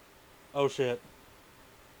 Oh shit.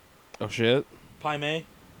 Oh shit. Pai Mei?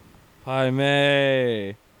 Pai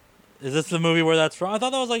Mei. Is this the movie where that's from? I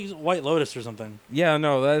thought that was like White Lotus or something. Yeah,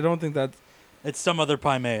 no, I don't think that's. It's some other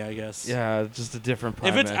Pai Mei, I guess. Yeah, just a different Pai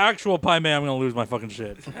If it's Mei. actual Pai Mei, I'm gonna lose my fucking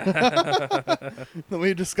shit. Then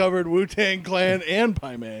we discovered Wu-Tang Clan and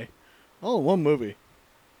Pai Mei. Oh, one movie.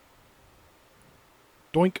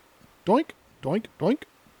 Doink, doink, doink, doink,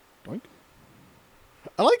 doink.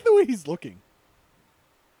 I like the way he's looking.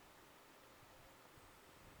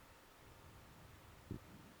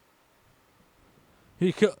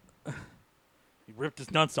 He ripped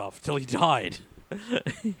his nuts off till he died.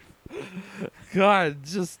 God,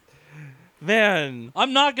 just. Man.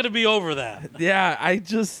 I'm not gonna be over that. Yeah, I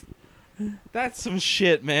just. That's some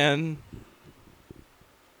shit, man.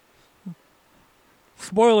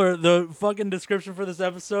 Spoiler: the fucking description for this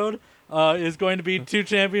episode is going to be 2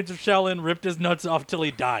 champions of Shaolin ripped his nuts off till he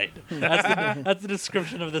died. That's the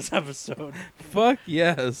description of this episode. Fuck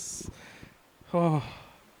yes. Oh.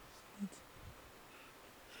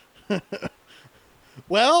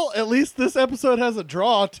 Well, at least this episode has a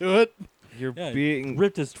draw to it. You're Yeah, being.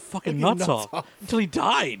 ripped his fucking nuts off until he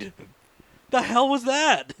died. The hell was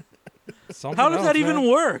that? Something How does else, that even man.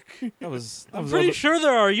 work? I'm Pretty sure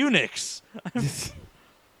there are eunuchs.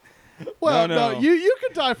 Well, No. you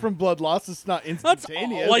can die from blood loss. It's not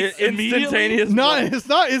instantaneous. like immediately? instantaneous. It's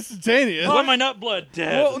not instantaneous. Why my nut blood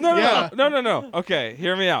dead? Well, no. Yeah. Okay,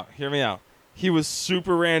 hear me out. He was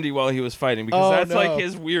super randy while he was fighting because Oh, that's no. like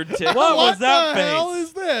his weird tick. What was that the hell face?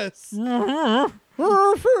 is this?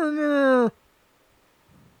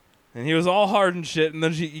 And he was all hard and shit, and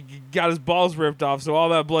then he got his balls ripped off, so all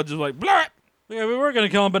that blood just like blah. Yeah, we were gonna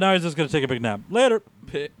kill him, but now he's just gonna take a big nap. Later.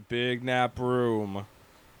 Big nap room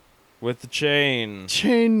with the chain.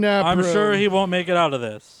 Chain nap. I'm room. sure he won't make it out of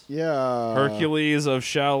this. Yeah. Hercules of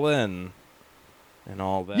Shaolin and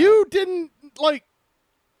all that. You didn't like.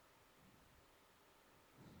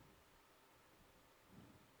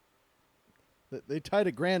 They tied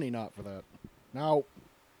a granny knot for that. Now.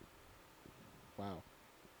 Wow.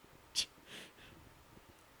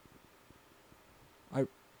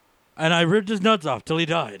 And I ripped his nuts off till he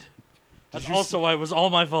died. That's also why it was all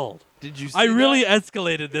my fault. Did you? See I really that?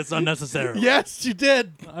 escalated this unnecessarily. Yes, you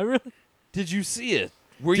did. I really. Did you see it?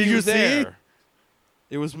 Were Did you see? there?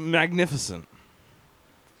 It was magnificent.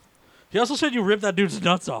 He also said you ripped that dude's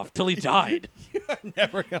nuts off till he died.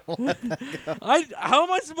 Never gonna let that. How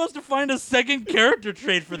am I supposed to find a second character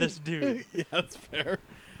trait for this dude? Yeah, that's fair.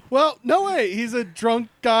 Well, no way. He's a drunk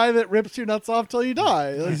guy that rips your nuts off till you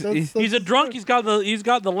die. Like, He's a drunk. He's got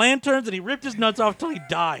the lanterns, and he ripped his nuts off till he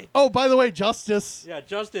died. Oh, by the way, Justice. Yeah,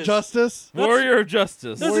 justice. Justice. Warrior of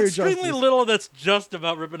Justice. There's Warrior extremely justice. little that's just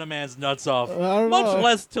about ripping a man's nuts off. I don't Much know.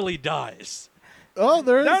 less till he dies. Oh,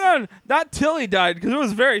 there is. No, not till he died because it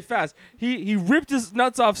was very fast. He ripped his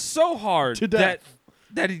nuts off so hard To death.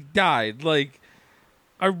 that he died. Like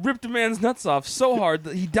I ripped a man's nuts off so hard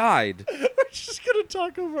that he died. We're just gonna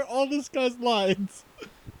talk over all this guy's lines.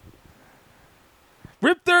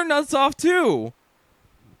 Rip their nuts off too.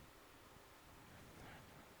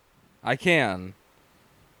 I can.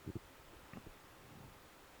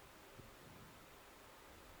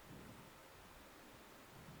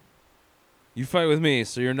 You fight with me,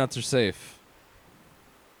 so your nuts are safe.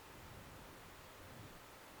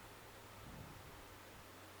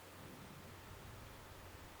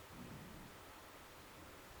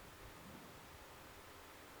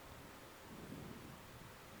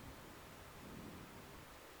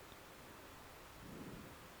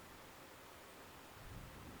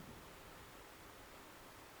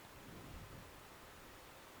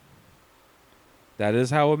 That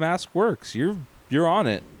is how a mask works. You're on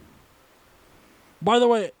it. By the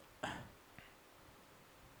way,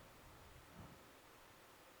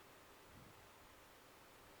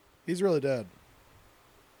 He's really dead.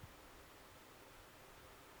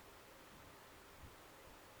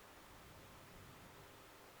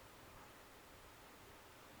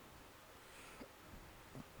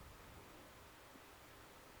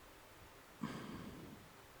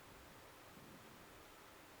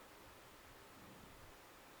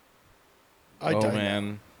 I Oh die now.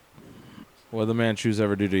 man, what the Manchus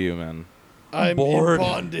ever do to you, man? I'm bored. in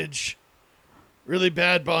bondage. Really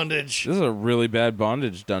bad bondage. This is a really bad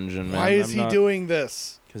bondage dungeon, man. Why is he doing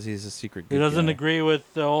this? Because he's a secret. He good doesn't guy. agree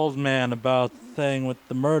with the old man about the thing with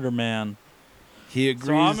the murder man. He agrees.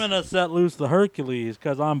 So I'm gonna set loose the Hercules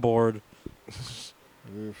because I'm bored.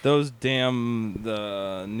 Those damn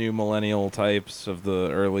the new millennial types of the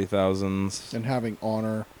early thousands. And having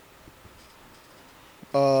honor.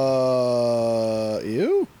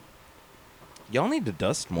 You? Y'all need to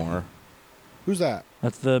dust more. Who's that?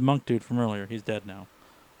 That's the monk dude from earlier. He's dead now.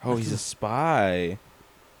 Oh, he's a spy.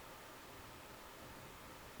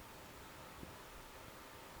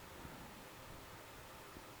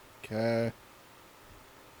 Okay.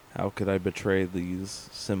 How could I betray these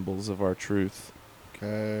symbols of our truth?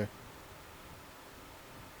 Okay.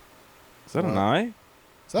 Is that an What? eye?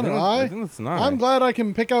 Is that an I eye? think that's an eye. I'm glad I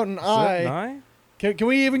can pick out an Is eye. that an eye? Can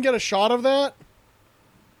we even get a shot of that?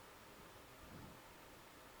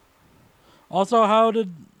 Also, how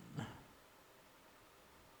did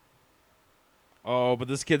Oh, but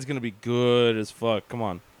this kid's gonna be good as fuck. Come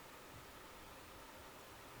on.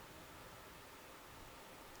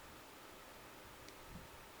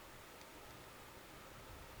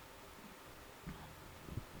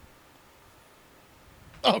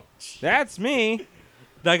 Oh, That's me.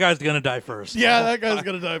 that guy's gonna die first? yeah, that guy's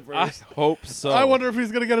gonna die I first. hope so. I wonder if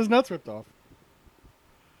he's gonna get his nuts ripped off.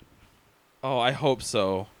 Oh, I hope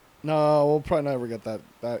so. No, we'll probably never get that.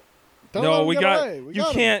 Don't let No, him we get got. away. We You got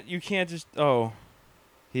him. can't. You can't just. Oh,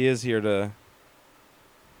 he is here to.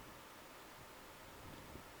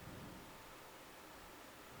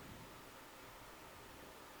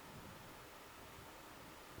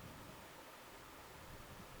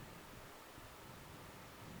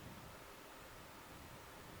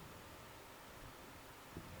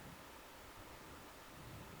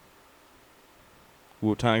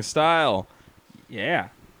 Wu-Tang style. Yeah.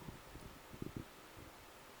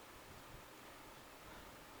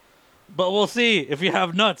 But we'll see if you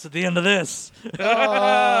have nuts at the end of this.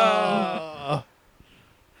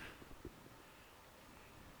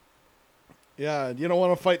 Yeah, you don't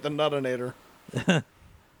want to fight the Nuttinator.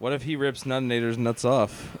 What if he rips Nuttinator's nuts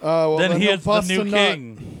off? Well, then he he'll is the bust new a nut.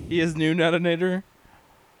 king. He is new Nuttinator?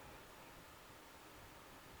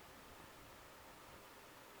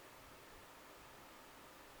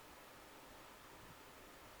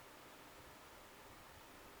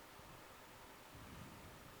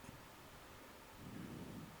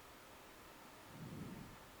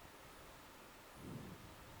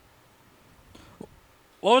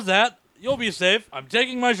 What was that? You'll be safe. I'm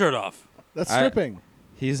taking my shirt off. That's I- stripping.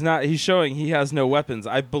 He's not. He's showing he has no weapons.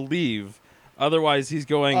 I believe. Otherwise, he's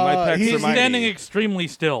going. My pecs he's are He's mighty. standing extremely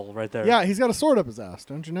still right there. Yeah, he's got a sword up his ass.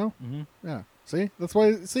 Don't you know? Mm-hmm. Yeah. See, that's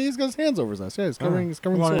why. See, he's got his hands over his ass. Yeah, he's covering. He's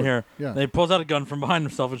covering the Come on sword. in here. Yeah. Then he pulls out a gun from behind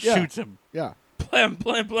himself and Yeah. shoots him. Yeah. Blam,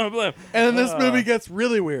 blam, blam, blam. And then this movie gets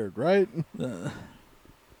really weird, right?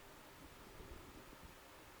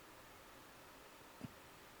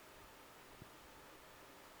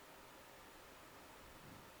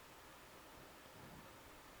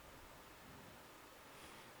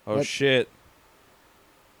 Oh What? shit.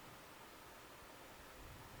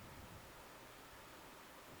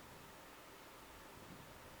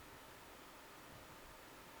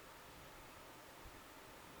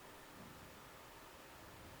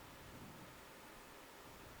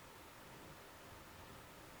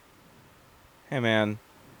 Hey man.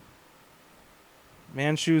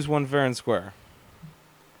 Man shoes one fair and square.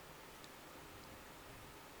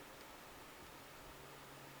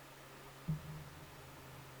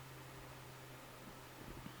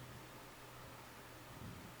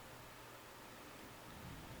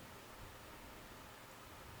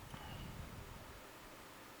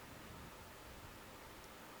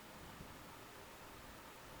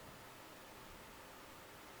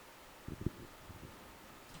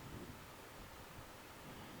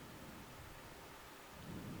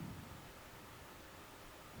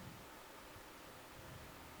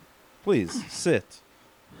 Please sit.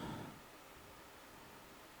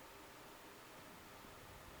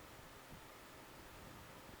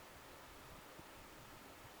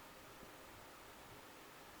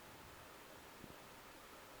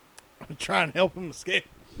 Try and help him escape.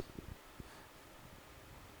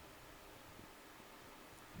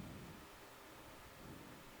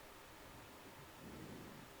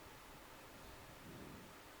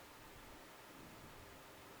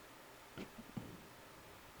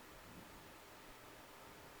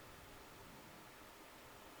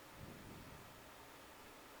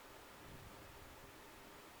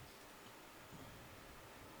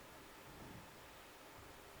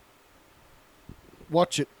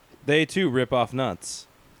 Watch it. They too rip off nuts.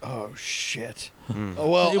 Oh, shit. Mm. Oh,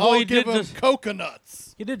 well, Well, I'll he give did him just-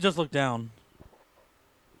 coconuts. He did just look down.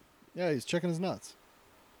 Yeah, he's checking his nuts.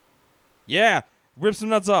 Yeah, rip some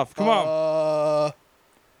nuts off. Come on.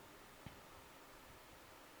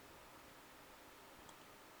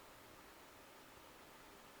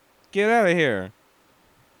 Get out of here.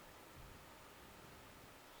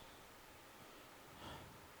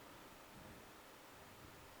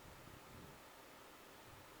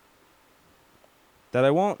 That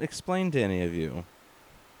I won't explain to any of you.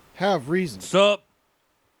 Have reasons. Sup?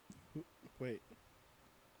 Wait.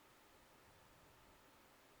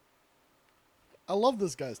 I love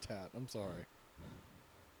this guy's tat. I'm sorry.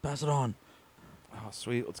 Pass it on. Oh,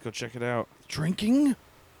 sweet. Let's go check it out. Drinking?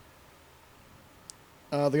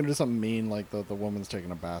 They're gonna do something mean, like the woman's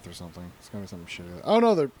taking a bath or something. It's gonna be something shitty. Oh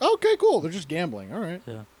no, they're okay. Cool. They're just gambling. All right.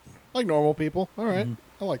 Yeah. Like normal people. All right. Mhm.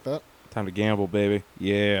 I like that. Time to gamble, baby.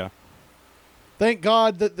 Yeah. Thank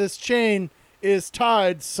God that this chain is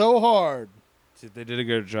tied so hard. See, they did a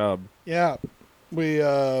good job. Yeah, we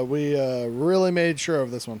really made sure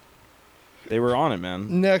of this one. They were on it,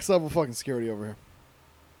 man. Next level fucking security over here.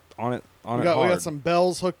 On it. On We it got hard. some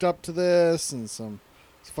bells hooked up to this and some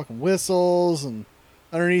fucking whistles, and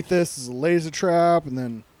underneath this is a laser trap, and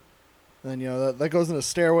then you know that goes in a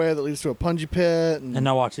stairway that leads to a punji pit, and, And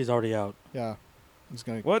now watch, he's already out. yeah, I'm just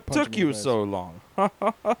gonna. What punch him took in the you face. so long?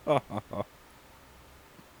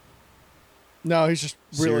 No, he's just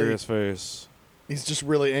really Serious face. he's just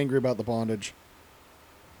really angry about the bondage.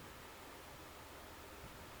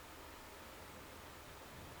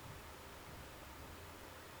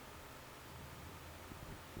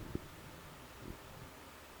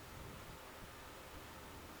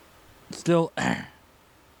 Still.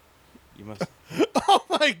 You must. Oh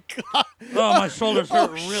my god! Oh, my shoulders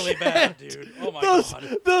hurt Oh, really shit. bad, dude. Oh my Those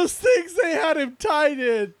god. those things they had him tied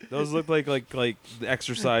in. Those look like the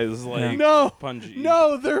exercise like No, punji.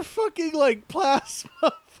 no, they're fucking like plasma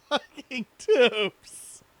fucking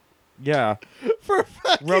tubes Yeah. for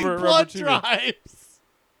fucking Rubber blood tube. drives.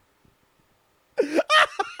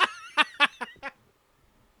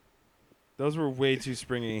 Those were way too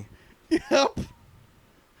springy. Yep.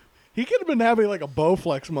 He could have been having like a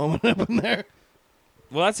Bowflex moment up in there.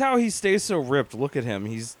 Well, that's how he stays so ripped. Look at him.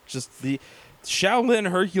 He's just the Shaolin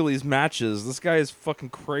Hercules matches. This guy is fucking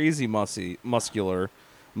crazy muscular.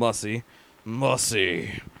 Mussy.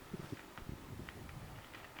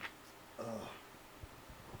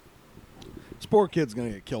 This poor kid's gonna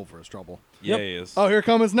get killed for his trouble. Yeah, Yep. he is. Oh, here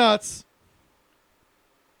come his nuts.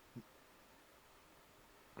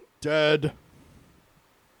 Dead.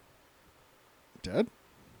 Dead?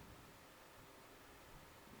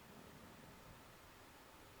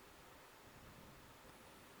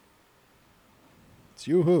 It's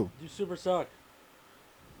you who? You super suck.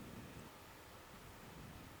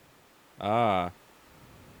 Ah.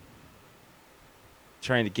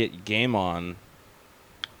 Trying to get your game on.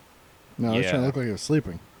 No, he's trying to Yeah. look like he was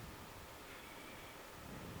sleeping.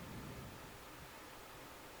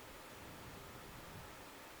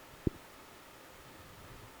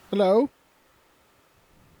 Hello?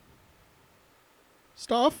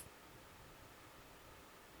 Stuff?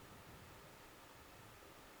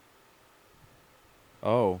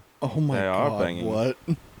 Oh. Oh my They god. are banging. What?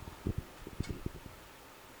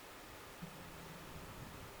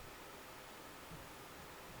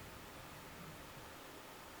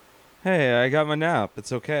 Hey, I got my nap.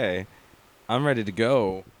 It's okay. I'm ready to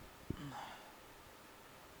go.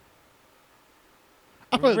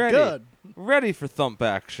 Oh, Ready. good. Ready for thump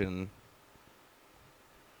action.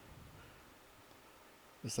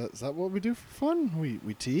 Is that what we do for fun?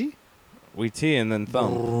 We tea? We tee and then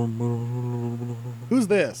thump. Who's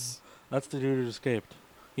this? That's the dude who escaped.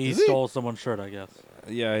 He Is he? stole someone's shirt, I guess.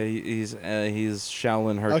 Yeah, he's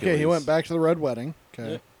Shaolin Hercules. Okay, he went back to the Red Wedding.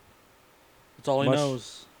 Okay. Yeah. That's all he Much-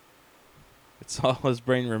 knows. It's all his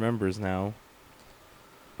brain remembers now.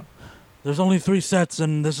 There's only 3 sets,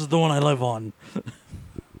 and this is the one I live on.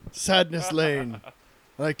 Sadness Lane.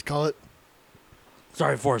 I like to call it.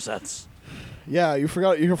 Sorry, 4 sets. Yeah, you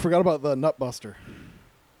forgot about the Nutbuster.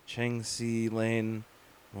 Changxi Lane,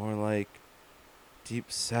 more like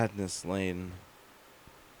Deep Sadness Lane.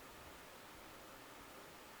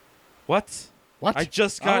 What? What? I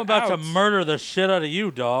just got I'm about out. to murder the shit out of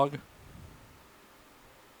you, dog.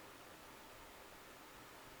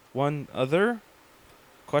 One other?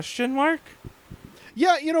 Question mark?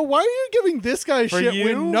 Yeah, you know, why are you giving this guy For shit you?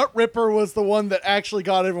 when Nut Ripper was the one that actually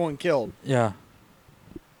got everyone killed? Yeah.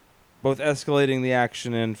 Both escalating the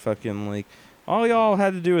action and fucking like, all y'all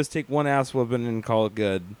had to do is take one ass whooping and call it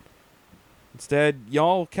good. Instead,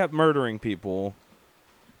 y'all kept murdering people.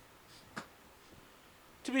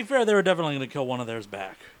 to be fair, they were definitely going to kill one of theirs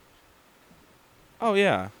back. Oh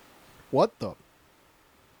yeah, What the?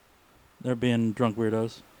 They're being drunk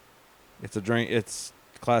weirdos. it's a drink. It's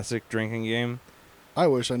classic drinking game. I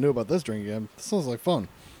wish I knew about this drinking game. This sounds like fun.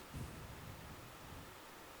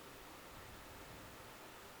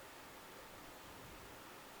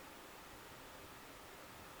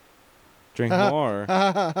 Drink more.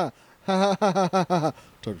 Talk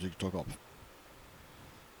off.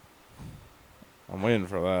 I'm waiting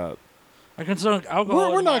for that. I can suck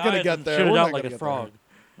alcohol. We're in not my gonna eyes get and there. Shit it We're out not like gonna a get frog.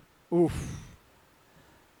 Oof.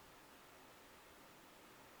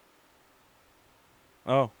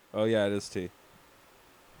 Oh yeah, it is tea.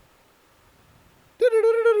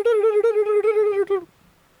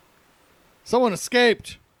 Someone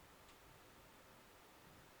escaped.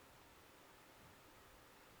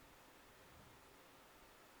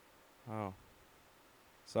 Oh,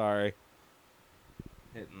 sorry.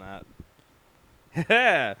 Hitting that.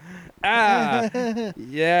 Ah,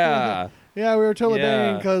 yeah. Yeah, we were totally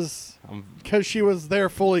Yeah. banging because she was there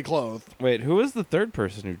fully clothed. Wait, who was the third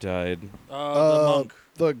person who died? The monk.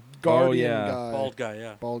 The guardian yeah. guy. Bald guy,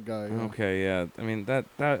 yeah. Bald guy, yeah. Okay, yeah. I mean that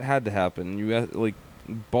had to happen. You got, like,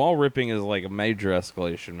 ball ripping is like a major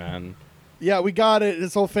escalation, man. Yeah, we got it.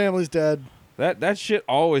 His whole family's dead. That shit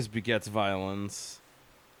always begets violence.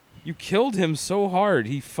 You killed him so hard.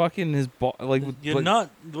 He fucking his ball like You're like,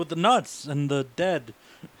 with the nuts and the dead.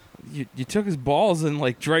 you took his balls and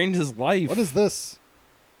like drained his life. What is this?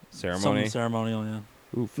 ceremony? Something ceremonial, yeah.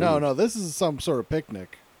 Ooh, food. No, this is some sort of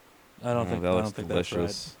picnic. I don't Oh, think that I looks don't think that's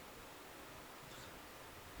delicious. right.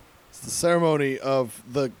 It's the ceremony of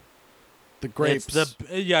the grapes. It's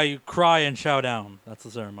yeah, you cry and chow down. That's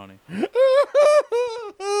the ceremony.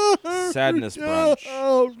 Sadness brunch.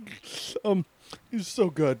 Oh, he's so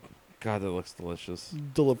good. God, that looks delicious.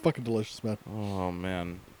 Fucking delicious, man. Oh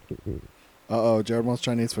man, Uh-oh, Jared wants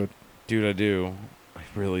Chinese food. dude, I do. I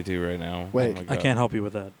really do right now. Wait. Oh my I God. can't help you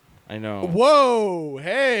with that. I know. Whoa,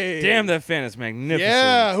 hey. Damn, that fan is magnificent.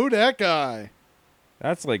 Yeah, who that guy?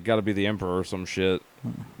 That's like got to be the emperor or some shit.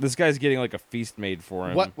 This guy's getting like a feast made for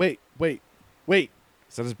him. What? Wait.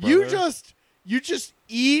 Is that his brother? You just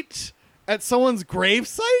eat at someone's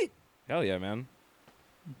gravesite? Hell yeah, man.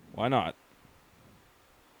 Why not?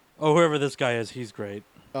 Oh, whoever this guy is, he's great.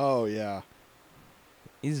 Oh, yeah.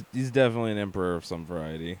 He's definitely an emperor of some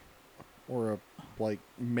variety. Or a,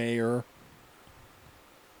 mayor.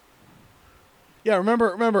 Yeah,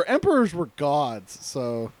 remember, emperors were gods,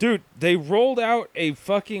 so... Dude, they rolled out a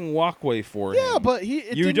fucking walkway for him. Yeah, but you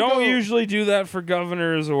You don't usually do that for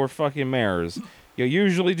governors or fucking mayors. You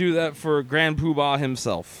usually do that for Grand Poobah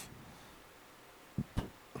himself.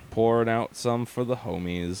 Pouring out some for the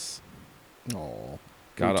homies. Oh,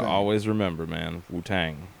 Gotta Wu-Tang. always remember, man.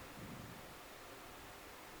 Wu-Tang.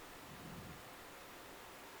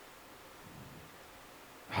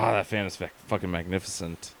 Ah, that fan is fucking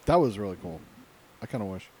magnificent. That was really cool. I kind of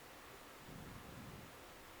wish.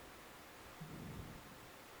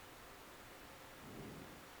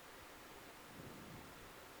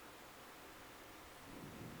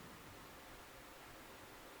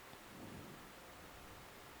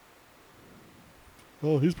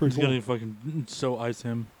 Oh, he's pretty He's gonna fucking so ice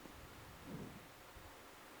him.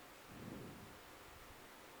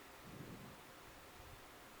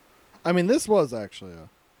 I mean, this was actually a...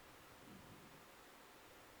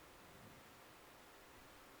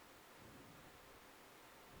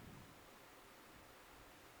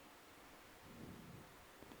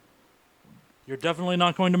 You're definitely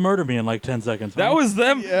not going to murder me in like 10 seconds. That huh? was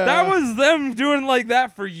them. Yeah. That was them doing like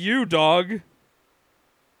that for you, dog.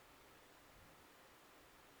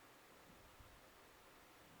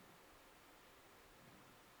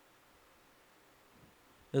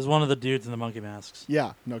 Is one of the dudes in the monkey masks.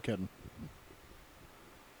 Yeah, no kidding.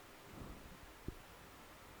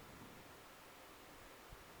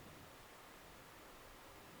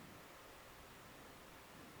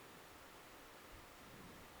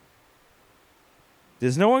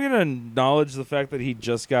 Is no one gonna acknowledge the fact that he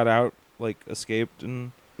just got out, like escaped,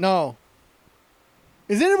 and No.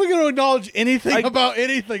 Is anyone going to acknowledge anything about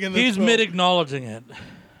anything in this He's film? mid-acknowledging it.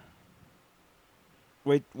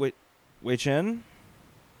 wait, Wei Chen?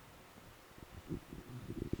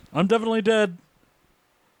 I'm definitely dead.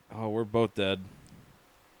 Oh, we're both dead.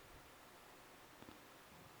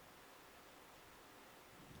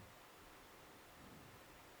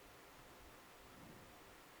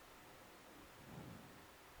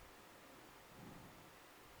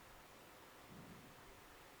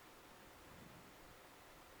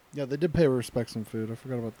 Yeah, they did pay respects and food. I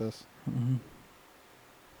forgot about this. Mm-hmm.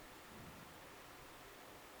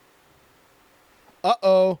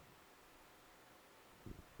 Uh-oh.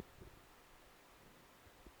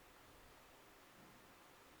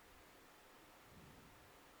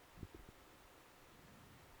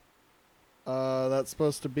 That's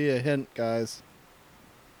supposed to be a hint, guys.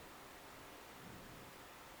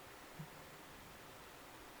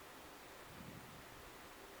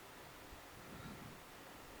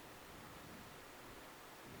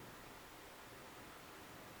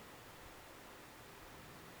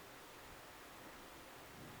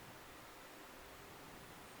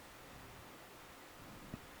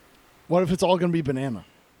 What if it's all going to be banana?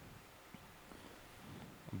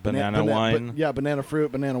 Banana wine. Yeah, banana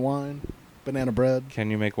fruit, banana wine, banana bread.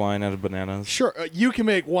 Can you make wine out of bananas? Sure, you can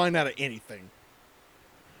make wine out of anything.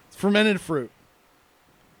 It's fermented fruit.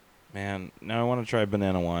 Man, now I want to try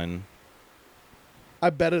banana wine. I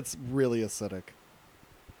bet it's really acidic.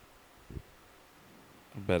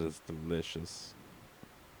 I bet it's delicious.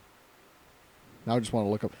 Now I just want to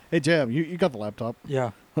look up. Hey, Jam, you got the laptop.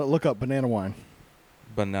 Yeah. Look up banana wine.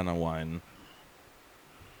 Banana wine.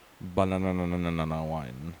 Banana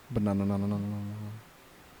wine. Banana. No.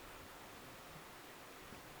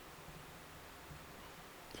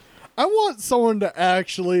 I want someone to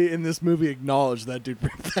actually, in this movie, acknowledge that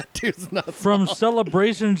dude's nuts. From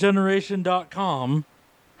celebrationgeneration.com,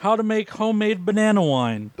 how to make homemade banana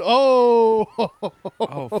wine. Oh!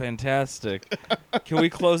 Oh, fantastic. Can we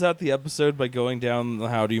close out the episode by going down the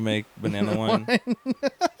how do you make banana wine?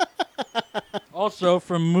 Also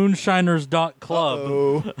from moonshiners.club.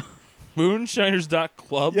 Oh.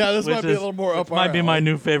 Moonshiners.club? Yeah, this Which might be a little more up our Might be my alley.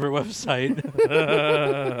 new favorite website.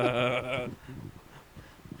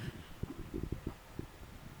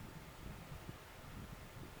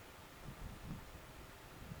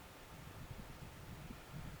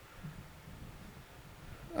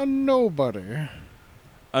 A nobody.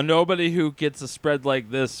 A nobody who gets a spread like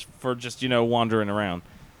this for just, wandering around.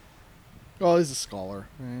 Oh, he's a scholar.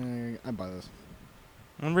 I buy this.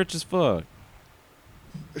 I'm rich as fuck.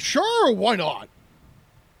 Sure, why not?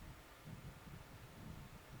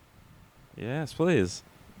 Yes, please.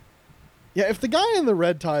 Yeah, if the guy in the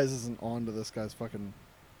red ties isn't on to this guy's fucking...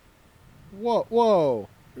 Whoa.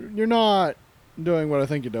 You're not doing what I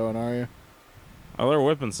think you're doing, are you? Oh, they're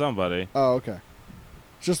whipping somebody. Oh, okay.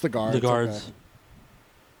 It's just the guards. The guards.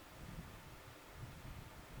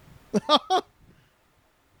 Okay.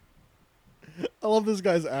 I love this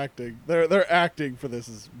guy's acting. Their acting for this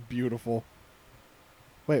is beautiful.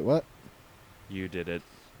 Wait, what? You did it.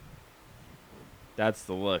 That's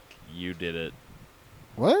the look. You did it.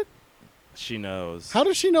 What? She knows. How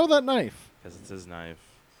does she know that knife? Because it's his knife.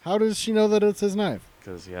 How does she know that it's his knife?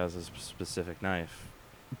 Because he has a specific knife.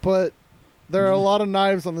 But there are a lot of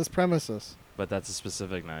knives on this premises. But that's a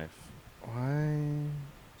specific knife. Why?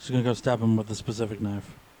 She's going to go stab him with a specific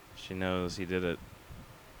knife. She knows he did it.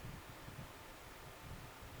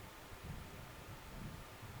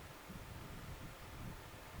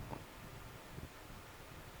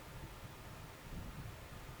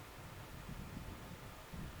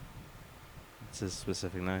 It's his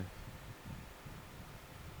specific knife.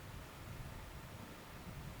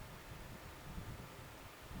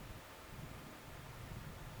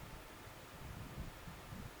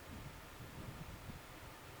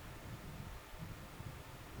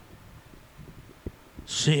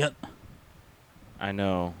 Shit. I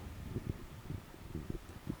know.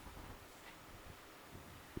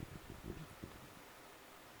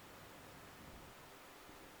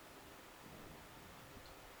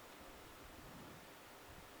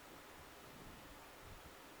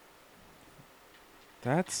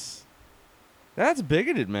 That's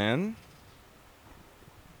bigoted, man.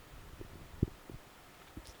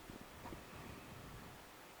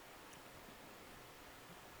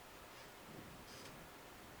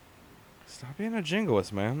 Stop being a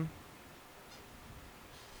jingoist, man.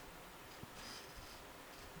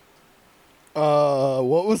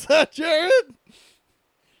 What was that, Jared?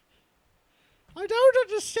 I don't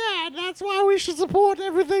understand. That's why we should support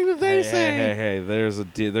everything that they say. Hey,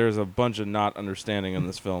 there's a bunch of not understanding in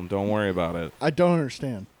this film. Don't worry about it. I don't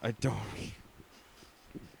understand. I don't.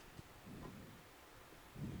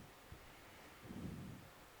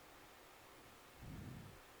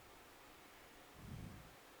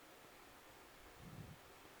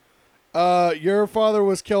 Your father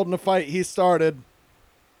was killed in a fight he started.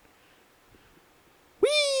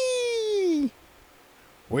 Whee!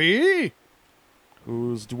 Whee!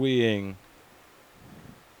 Who's dweeing?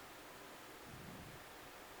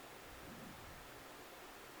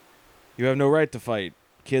 You have no right to fight.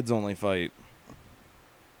 Kids only fight.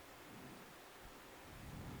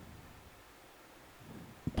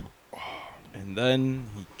 And then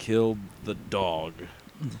he killed the dog.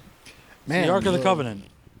 Man, the Ark of the Covenant.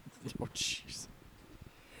 Oh, jeez.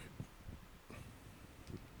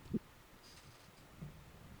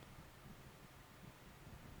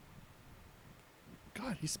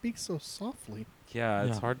 He speaks so softly. Yeah,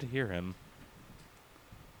 it's Yeah. hard to hear him.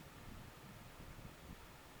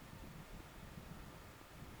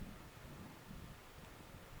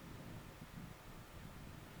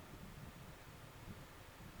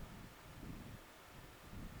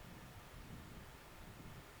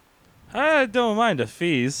 I don't mind a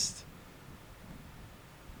feast.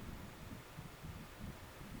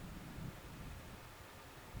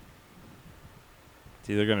 It's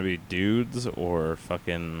either gonna be dudes or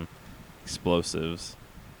fucking explosives.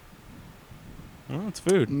 Well, it's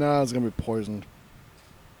food. No, it's gonna be poisoned.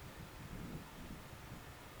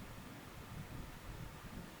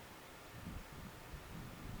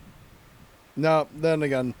 No, then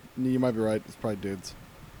again, you might be right. It's probably dudes.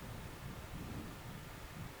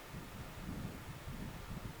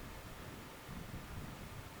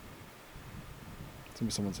 It's gonna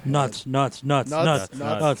be someone's head. Nuts, nuts, nuts, Nuts, nuts,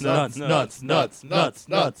 nuts, nuts, nuts, nuts,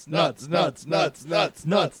 nuts, nuts, nuts, nuts,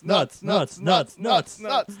 nuts, nuts, nuts, nuts, nuts,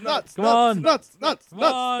 nuts, nuts. Come on. Nuts, nuts, Come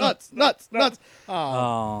on. nuts, nuts, nuts. Oh.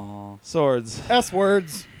 Oh. Swords. S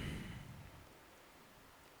words.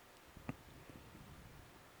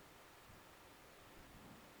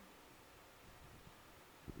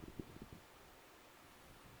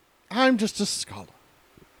 I'm just a scholar.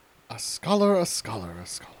 A scholar, a scholar, a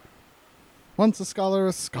scholar. Once a scholar,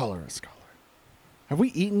 a scholar, a scholar. Have we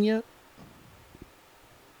eaten yet?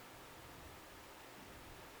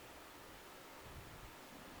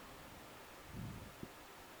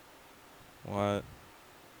 What?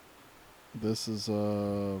 This is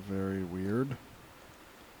very weird.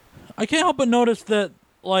 I can't help but notice that,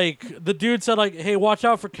 like, the dude said, like, hey, watch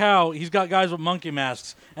out for Cow. He's got guys with monkey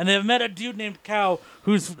masks. And they've met a dude named Cow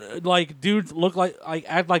who's, like, dudes look like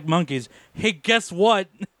act like monkeys. Hey, guess what?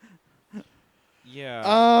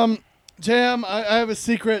 Yeah. Jam, I have a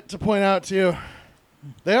secret to point out to you.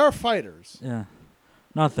 They are fighters. Yeah.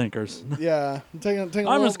 Not thinkers. Yeah. Taking I'm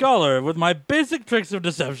little, a scholar with my basic tricks of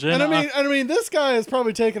deception. And I mean, this guy has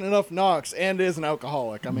probably taken enough knocks and is an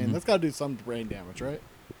alcoholic. I mean, that's got to do some brain damage, right?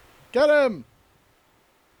 Get him!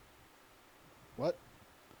 What?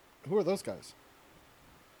 Who are those guys?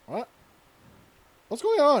 What? What's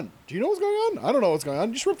going on? Do you know what's going on? I don't know what's going on.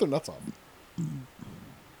 You just ripped their nuts off.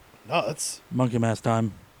 Nuts? Monkey mask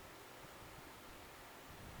time.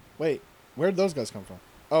 Wait, where did those guys come from?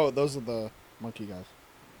 Oh, those are the monkey guys.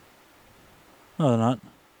 No, they're not.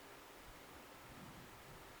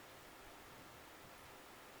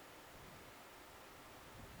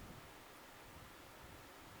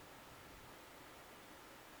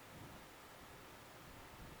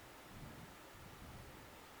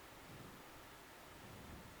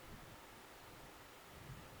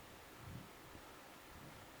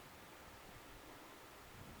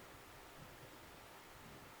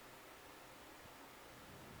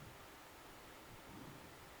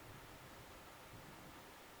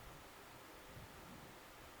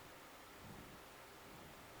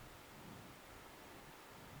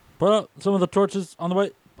 Put out some of the torches on the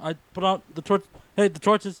way. I put out the torch. Hey, the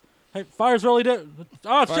torches. Hey, fire's really dead.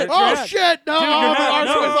 Oh, shit. Oh, your hat. shit! No! Dude, your my hat, arch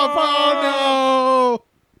no. was on fire! Oh, no!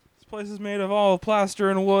 This place is made of all plaster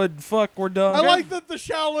and wood. Fuck, we're done. I like that the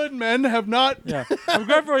Shaolin men have not... Yeah. I'm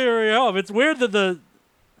glad for your help. It's weird that the...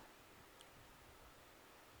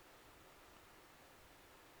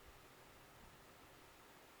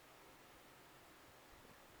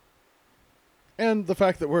 And the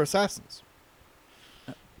fact that we're assassins.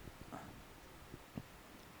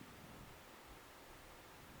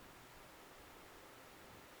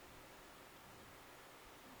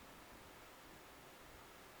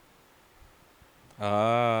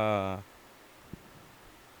 Ah.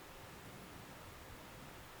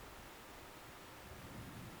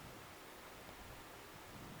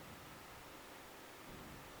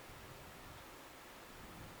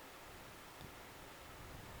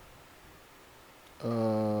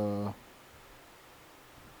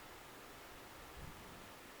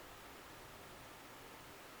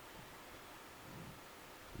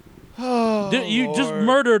 Oh, Dude, you just Lord.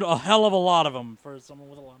 murdered a hell of a lot of them for someone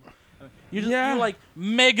with a lot of... You just, Yeah. you, like,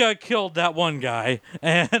 mega killed that one guy.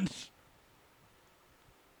 And...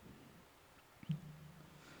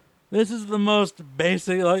 This is the most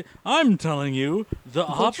basic, like, I'm telling you the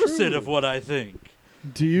opposite truth. of what I think.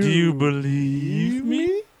 Do you, Do you believe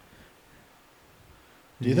me?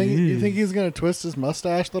 Do you think he's gonna twist his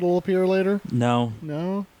mustache that'll appear later? No.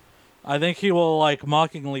 No. I think he will, like,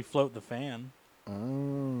 mockingly float the fan.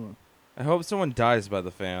 Oh. I hope someone dies by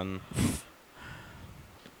the fan.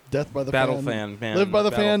 Death by the Battle fan. fan, man. Live by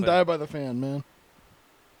the Battle fan, die by the fan, man.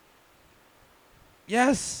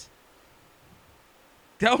 Yes.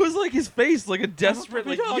 That was like his face, like a desperate,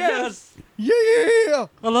 like, Oh, yes. Yeah!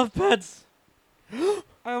 I love pets.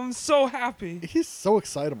 I'm so happy. He's so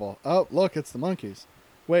excitable. Oh, look, it's the monkeys.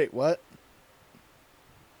 Wait, what?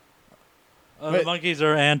 The Wait. monkeys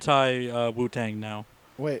are anti Wu-Tang now.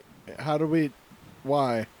 Wait, how do we...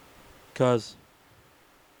 Why? Cause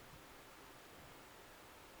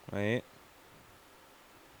Wait.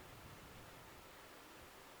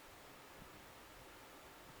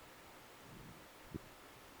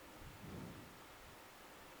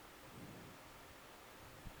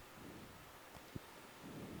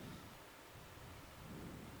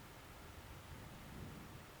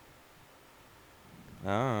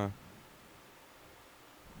 Ah.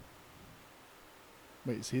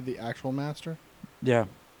 Wait, is he the actual master? yeah.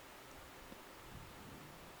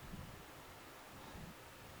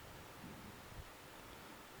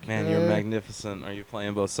 Man, you're Okay. magnificent. Are you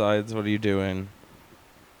playing both sides? What are you doing?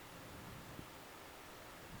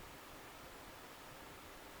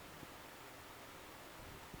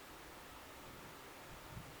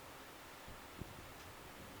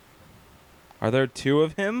 Are there two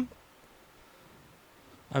of him?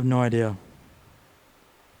 I have no idea.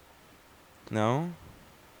 No?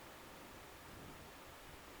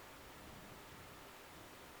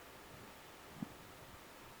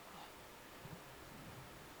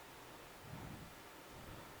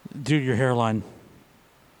 Dude, your hairline.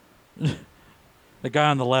 The guy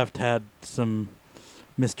on the left had some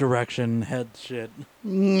misdirection head shit.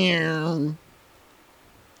 Yeah.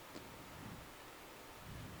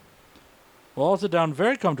 Well, I'll sit down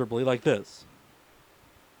very comfortably like this.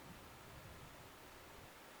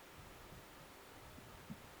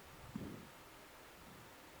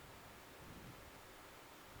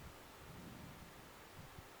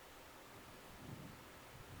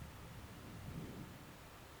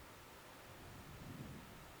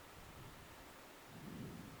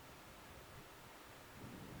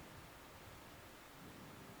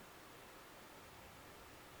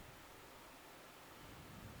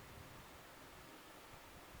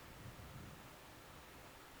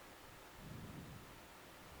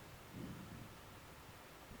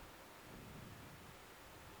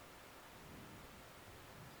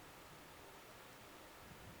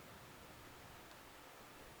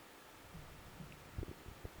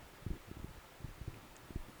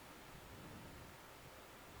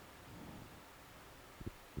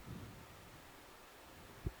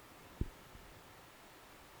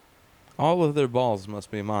 All of their balls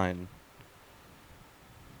must be mine.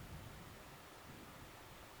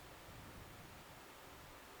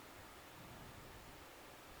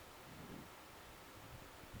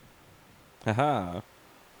 Haha.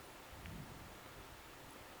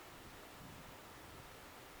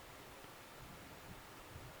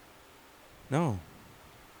 No.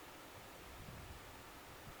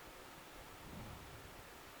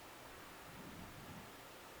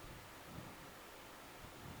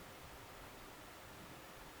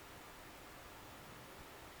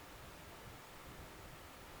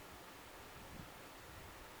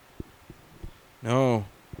 No.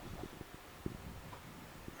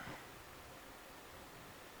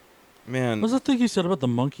 Man, What's the thing he said about the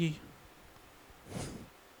monkey?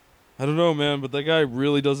 I don't know, man, but that guy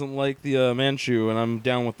really doesn't like the Manchu, and I'm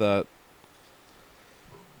down with that.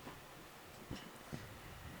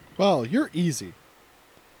 Well, you're easy.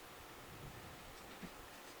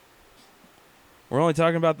 We're only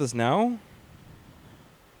talking about this now?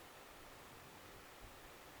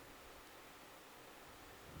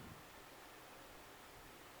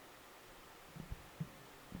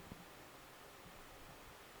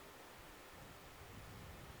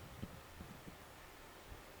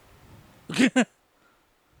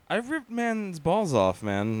 I ripped man's balls off,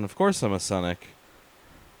 man. Of course I'm a Sonic.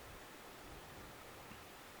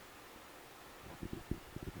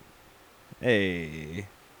 Hey.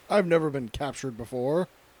 I've never been captured before.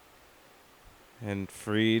 And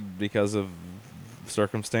freed because of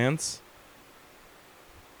circumstance?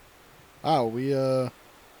 Oh,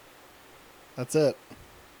 that's it.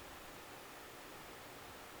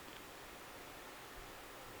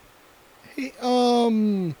 Hey,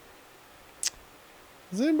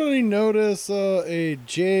 does anybody notice a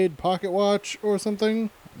jade pocket watch or something?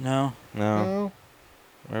 No. No. No?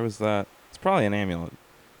 Where was that? It's probably an amulet.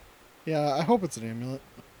 Yeah, I hope it's an amulet.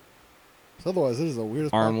 'Cause otherwise, this is the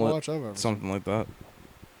weirdest pocket Armlet. watch I've ever seen. Something like that.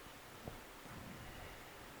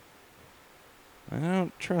 I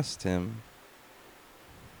don't trust him.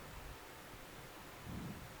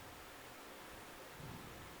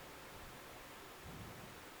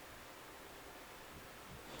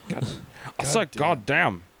 God. I said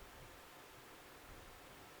goddamn.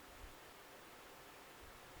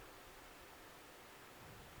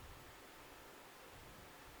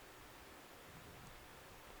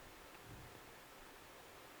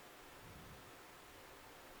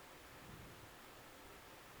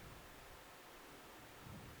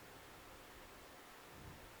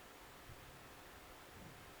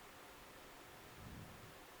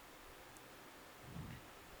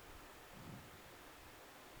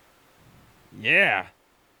 Yeah.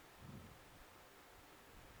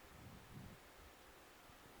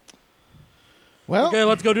 Well, Okay,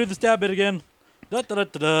 let's go do the stab bit again. Da, da, da,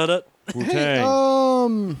 da, da.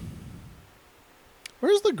 Wu-Tang.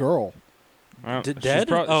 Where's the girl? Well, she's Dead?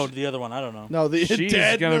 prob- The other one. I don't know. No, the she's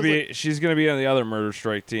dead. gonna was be like- she's gonna be on the other murder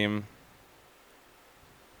strike team.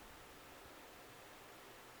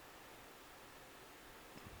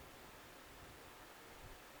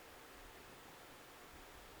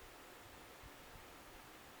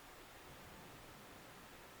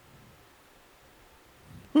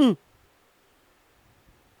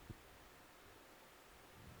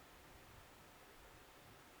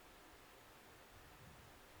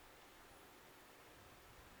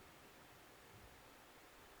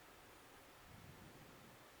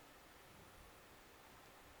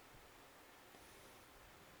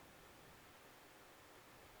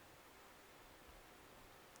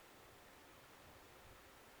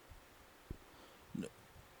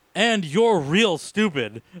 And you're real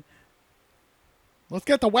stupid. Let's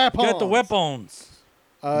get the weapons. Get the weapons.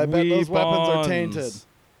 I bet those weapons are tainted.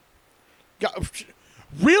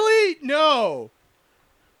 Really? No.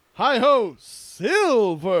 Hi ho,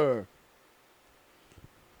 silver.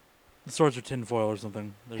 The swords are tinfoil or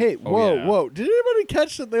something. Hey, Oh, whoa, yeah. whoa! Did anybody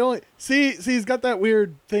catch that? They only see. He's got that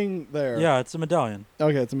weird thing there. Yeah, it's a medallion.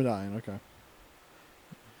 Okay, it's a medallion. Okay.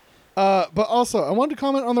 But also, I wanted to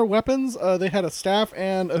comment on their weapons. They had a staff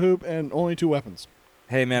and a hoop, and only 2 weapons.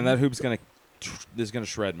 Hey man, that hoop's gonna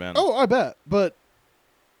shred, man. Oh, I bet. But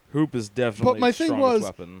Hoop is definitely my its thing strongest was-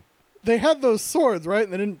 weapon. they had those swords, right?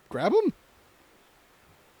 And they didn't grab them.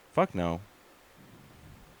 Fuck no.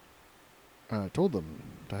 I told them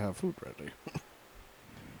to have food ready.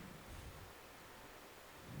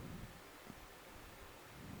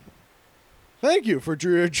 Thank you for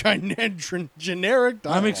your generic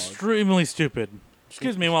dialogue. I'm extremely stupid.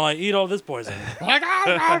 Excuse me while I eat all this poison.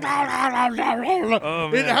 Oh,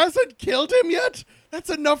 It hasn't killed him yet. That's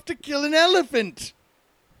enough to kill an elephant.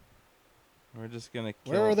 We're just gonna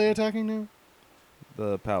kill Where are they attacking now?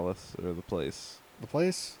 the palace or the place. The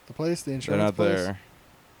place, the They're insurance not place. there.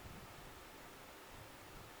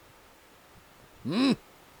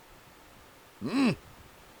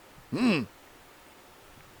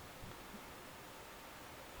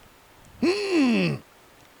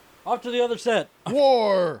 Off to the other set.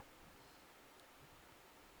 War.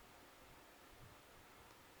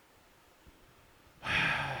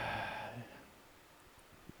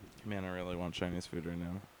 Man, I really want Chinese food right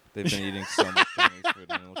now. They've been eating so much Chinese food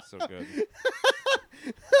and it looks so good.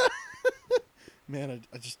 Man,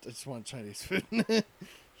 I just want Chinese food.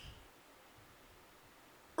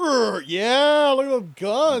 Yeah, look at those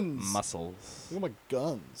guns. Muscles. Look at my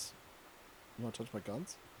guns. You want to touch my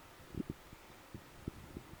guns?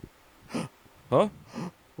 Huh?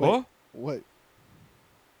 Wait. What? Wait.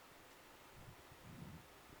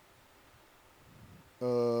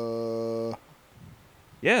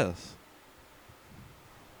 Yes.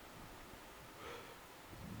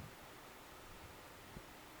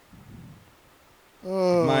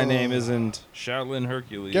 My name isn't Shaolin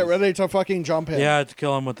Hercules. Get ready to fucking jump in. Yeah, to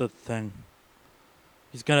kill him with the thing.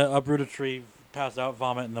 He's gonna uproot a tree, pass out,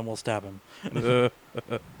 vomit, and then we'll stab him.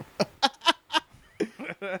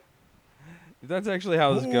 If that's actually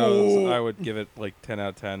how this goes, I would give it like 10 out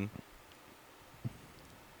of 10.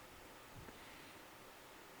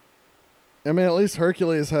 I mean, at least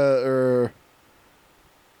Hercules had.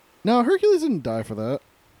 No, Hercules didn't die for that.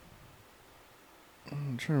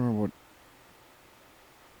 I'm trying to remember what.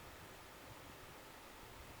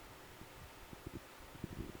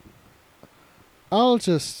 I'll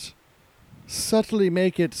just subtly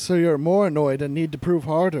make it so you're more annoyed and need to prove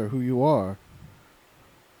harder who you are.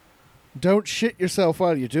 Don't shit yourself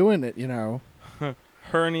while you're doing it, you know.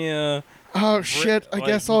 Hernia. Oh, shit. I like-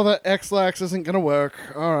 guess all that X-Lax isn't going to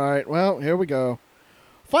work. All right. Well, here we go.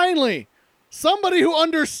 Finally, somebody who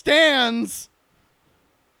understands.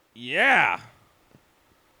 Yeah.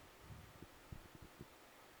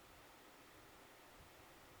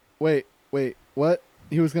 Wait. What?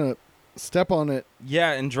 He was going to step on it.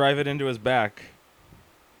 Yeah, and drive it into his back.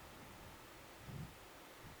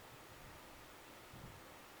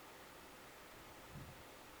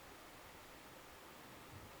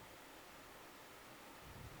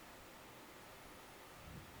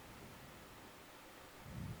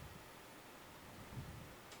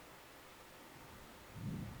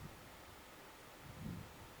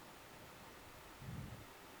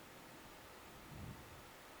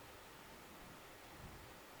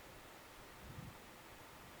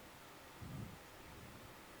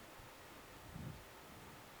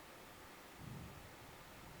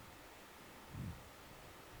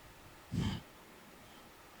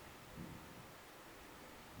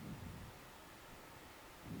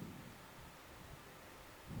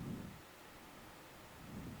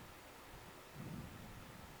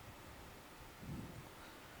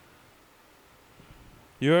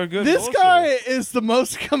 You're a good This bullshitter. guy is the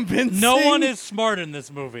most convincing. No one is smart in this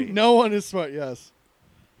movie. No one is smart. Yes.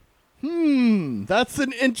 That's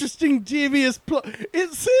an interesting devious plot.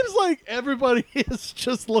 It seems like everybody is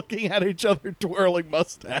just looking at each other twirling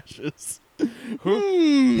mustaches.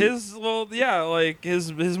 His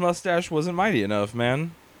his mustache wasn't mighty enough,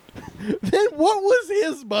 man. Then what was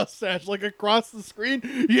his mustache like across the screen?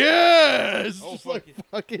 Yes, Oh, just like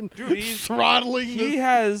fucking Dude, he's- throttling. He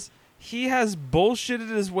has bullshitted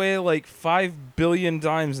his way like 5 billion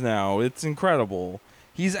times now. It's incredible.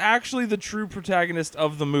 He's actually the true protagonist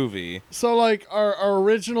of the movie. So like our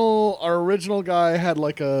original guy had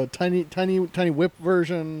like a tiny whip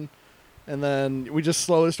version, and then we just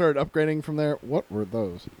slowly started upgrading from there. What were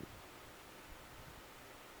those?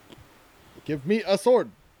 Give me a sword.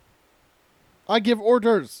 I give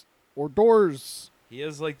orders. Orders. He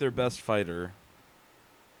is like their best fighter.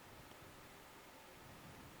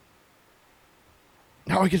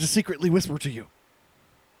 Now I get to secretly whisper to you.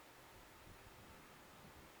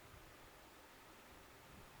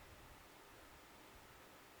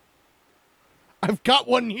 I've got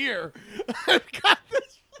one here. I've got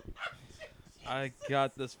this. I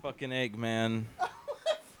got this fucking egg, man.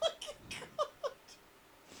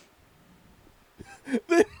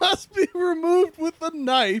 They must be removed with a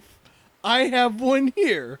knife. I have one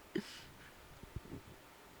here.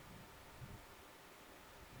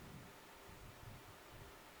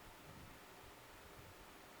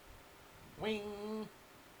 Wing.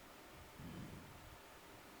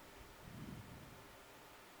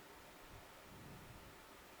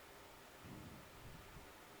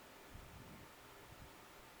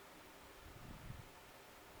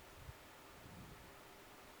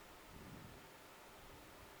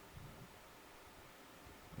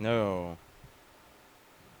 No.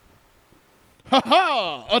 Ha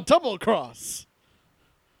ha! A double cross.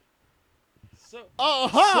 So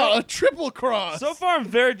Aha! A triple cross. so far, I'm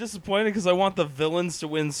very disappointed because I want the villains to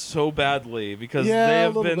win so badly because yeah, they a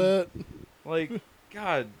have little been bit. like,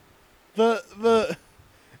 God. The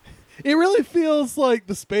it really feels like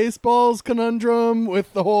the Spaceballs conundrum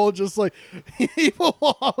with the whole just like evil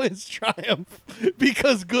will always triumph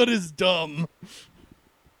because good is dumb.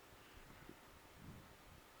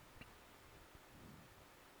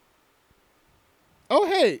 Oh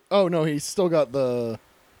hey! Oh no, he's still got the.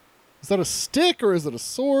 Is that a stick or is it a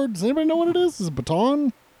sword? Does anybody know what it is? Is it a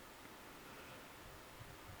baton?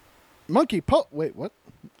 Monkey pole. Wait, what?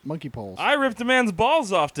 Monkey poles. I ripped a man's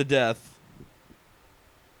balls off to death.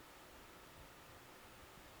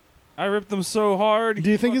 I ripped them so hard. Do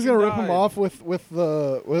you think he's fucking gonna rip him died. off with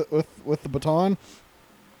the baton?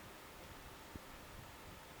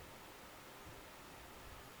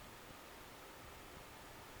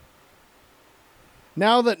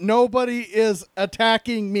 Now that nobody is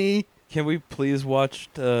attacking me, Can we please watch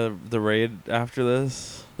the raid after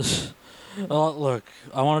this? Look,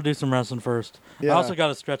 I want to do some wrestling first. Yeah. I also got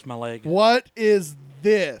to stretch my leg. what is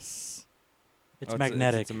this? It's Oh,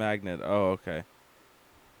 magnetic. It's a magnet. Oh, okay.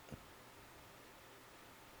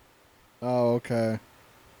 Oh, okay.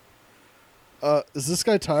 Is this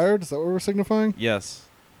guy tired? Is that what we're signifying? Yes.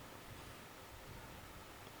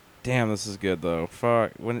 Damn, this is good though.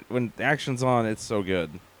 Fuck. When action's on, it's so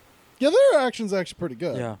good. Yeah, their action's actually pretty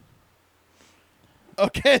good. Yeah,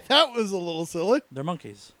 Okay, that was a little silly. they're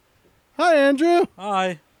monkeys. Hi, Andrew.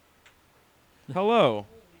 Hi. Hello.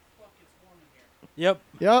 Yep.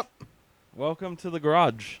 Yep. Welcome to the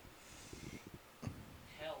garage.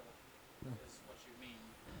 Hell is what you mean.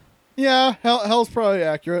 Yeah, hell's probably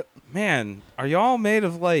accurate. Man, are y'all made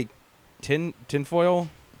of like tinfoil?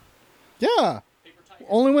 Yeah. Paper tiger.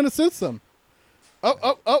 Only when it suits them.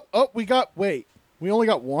 Oh, we only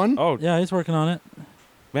got one? Oh, Yeah, he's working on it.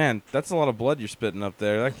 man, that's a lot of blood you're spitting up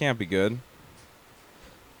there. That can't be good.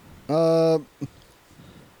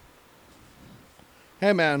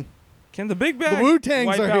 Hey, man. Can the big bad The Wu-Tangs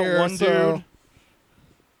wipe are out here, one so- dude?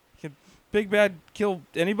 Can big bad kill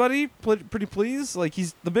anybody? Pretty please? Like,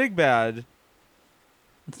 he's the big bad.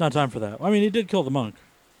 It's not time for that. I mean, he did kill the monk.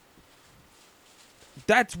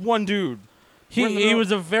 That's one dude. We're in the He middle-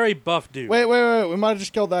 was a very buff dude. Wait. We might have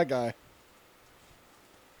just killed that guy.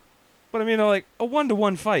 But I mean, like, a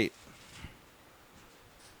 1-to-1 fight.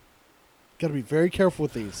 Gotta be very careful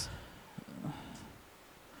with these.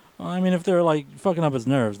 I mean, if they're like fucking up his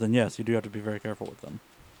nerves, then yes, you do have to be very careful with them.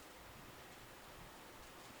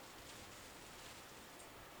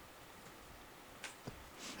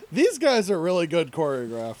 These guys are really good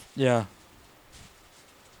choreographed. Yeah.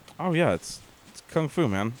 Oh, yeah, it's kung fu,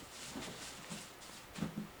 man.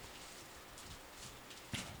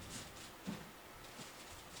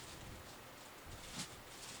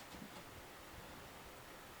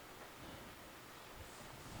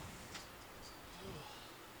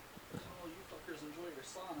 enjoy your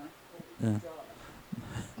sauna. Yeah. Good job.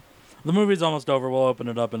 The movie's almost over. We'll open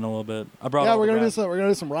it up in a little bit. I brought. Yeah, all we're the gonna do rap- some. We're gonna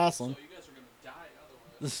do some wrestling. So you guys are gonna die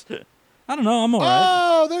otherwise. I don't know. I'm all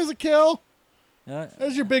right. Oh, there's a kill. Yeah.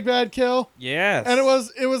 There's your big bad kill. Yes. And it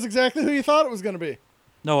was exactly who you thought it was gonna be.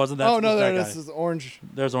 No, it wasn't that? Oh no, that there it guy. is. It's orange.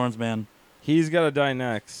 There's Orange Man. He's got to die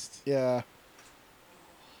next. Yeah.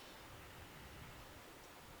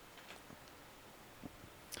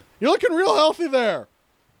 You're looking real healthy there.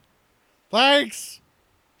 Thanks.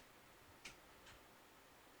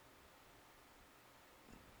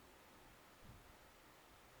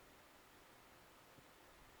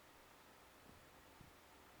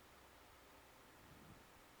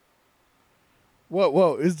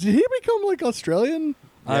 Whoa. Did he become like Australian?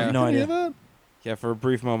 I have no Any idea. of that? Yeah, for a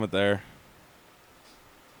brief moment there.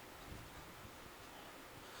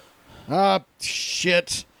 Ah,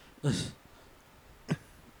 shit.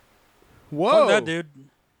 Whoa. Fuck that dude.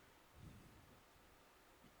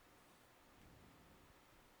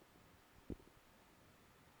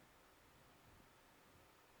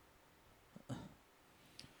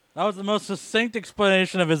 That was the most succinct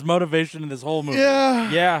explanation of his motivation in this whole movie.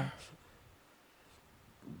 Yeah. Yeah.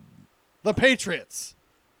 The Patriots.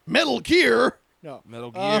 Metal Gear. No.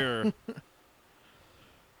 Metal Gear.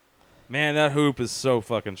 Man, that hoop is so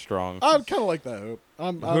fucking strong. I kind of like that hoop.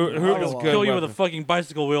 I'm Hoop not is gonna lie. good. Kill you with a weapon. fucking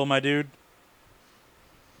bicycle wheel, my dude.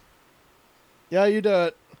 Yeah, you do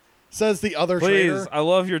it. Says the other Please, trader. I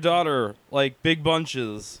love your daughter. Like big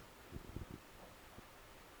bunches.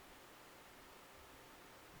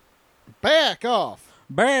 Back off.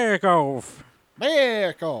 Back off.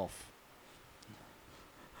 Back off.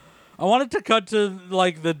 I wanted to cut to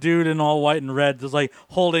like the dude in all white and red, just like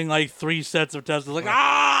holding like 3 sets of testicles,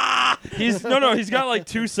 like He's no, he's got like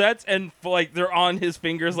 2 sets and like they're on his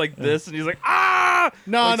fingers like this, and he's like No,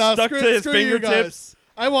 like, no, stuck screw, to his screw you fingertips. guys.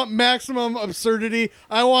 I want maximum absurdity.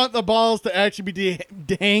 I want the balls to actually be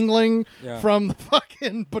dangling Yeah. from the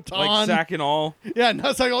fucking baton. like sack and all. Yeah,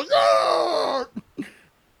 not like,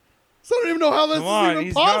 so I don't even know how this Come is on, even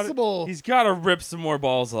he's possible. He's got to rip some more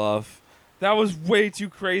balls off. That was way too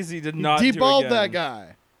crazy to not do Deballed again. that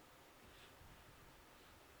guy.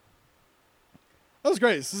 That was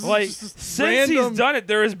great. This is Like just since random. he's done it,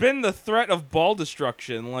 there has been the threat of ball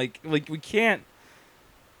destruction. Like we can't.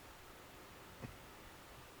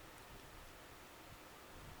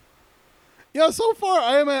 Yeah, so far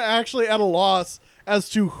I am actually at a loss as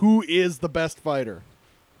to who is the best fighter.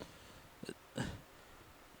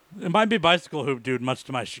 it might be bicycle hoop dude, much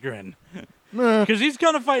to my chagrin, Meh. because he's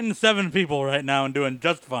kind of fighting 7 people right now and doing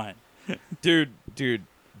just fine. Dude,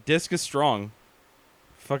 disc is strong.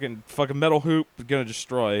 Fucking metal hoop is gonna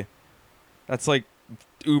destroy. That's like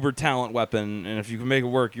uber talent weapon, and if you can make it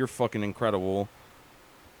work, you're fucking incredible.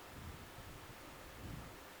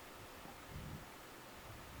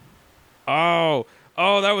 Oh,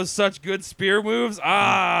 that was such good spear moves.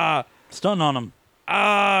 Stunting on him.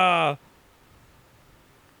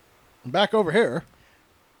 Back over here.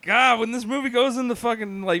 God, when this movie goes into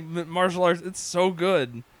fucking like martial arts, it's so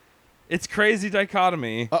good. It's crazy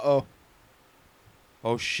dichotomy. Uh-oh.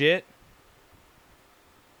 Oh shit.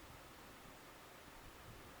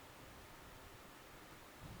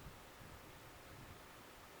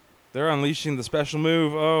 They're unleashing the special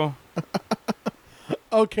move. Oh,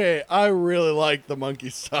 Okay, I really like the monkey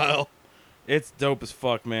style. it's dope as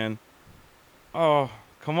fuck, man. Oh,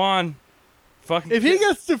 come on. Fucking If he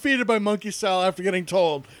gets defeated by monkey style after getting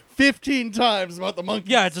told 15 times about the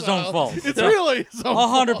monkey Yeah, it's his style, own fault. It's really his own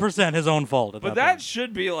 100% his own fault. At But that that point.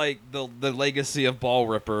 should be like the legacy of Ball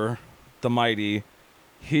Ripper, the mighty.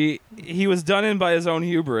 He was done in by his own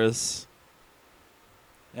hubris.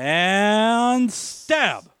 And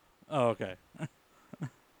stab. Oh, okay.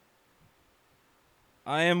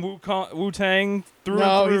 I am Wu-Tang through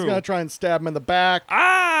No, and through. he's going to try and stab him in the back.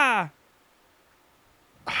 Ah!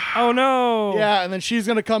 Oh no! Yeah, and then she's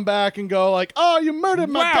going to come back and go like, "Oh, you murdered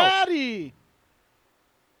my Wow. daddy."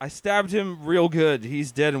 I stabbed him real good.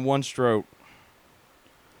 He's dead in one stroke.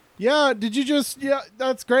 Yeah, did you just Yeah,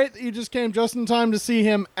 that's great that you just came just in time to see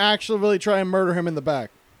him actually really try and murder him in the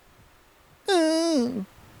back.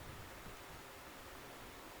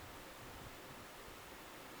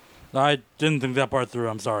 I didn't think that part through.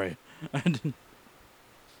 I'm sorry. I didn't.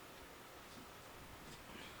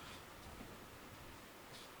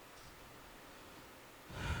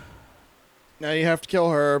 Now you have to kill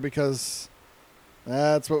her because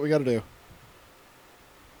that's what we got to do.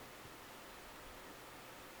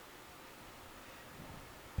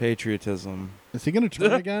 Patriotism. Is he going to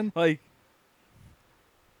turn again? Like,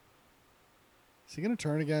 Is he going to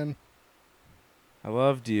turn again? I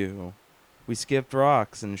loved you. We skipped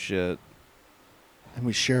rocks and shit. And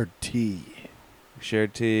we shared tea. We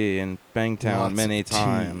shared tea in Bangtown Lots many of tea.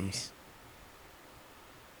 times.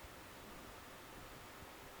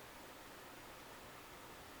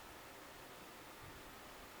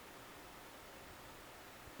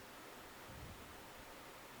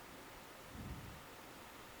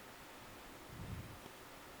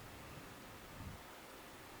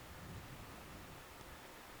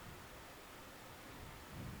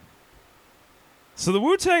 So the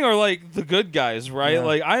Wu-Tang are like the good guys, right? Yeah.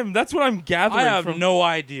 Like that's what I'm gathering I have from. no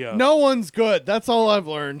idea. No one's good. That's all I've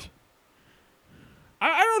learned.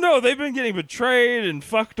 I don't know. They've been getting betrayed and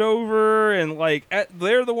fucked over, and like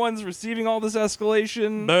they're the ones receiving all this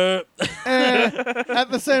escalation. But And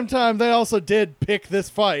at the same time, they also did pick this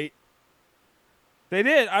fight. They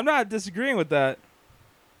did. I'm not disagreeing with that.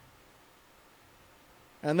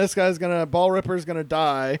 And this guy's gonna, Ball Ripper's gonna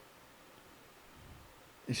die.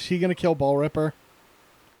 Is she gonna kill Ball Ripper?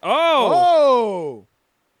 Oh,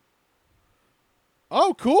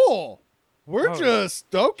 Oh, cool. We're Oh.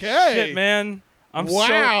 just okay. shit, man!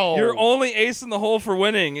 Wow. Your only ace in the hole for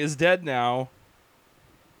winning is dead now.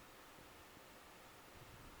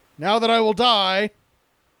 Now that I will die.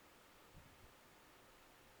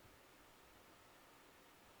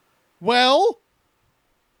 Well,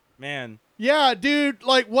 Man, yeah, dude,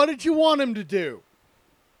 like, what did you want him to do?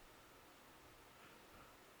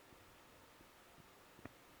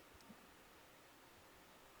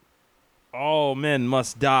 all men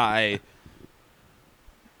must die.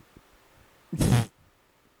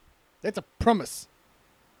 That's a promise.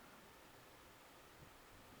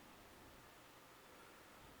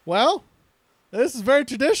 Well, this is very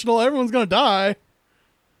traditional. Everyone's going to die.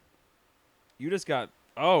 You just got.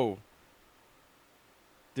 Oh,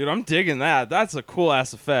 dude, I'm digging that. That's a cool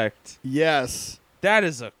ass effect. Yes. That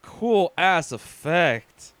is a cool ass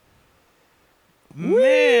effect. Man.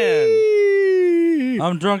 Whee!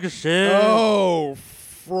 I'm drunk as shit. Oh,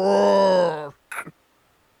 fuck.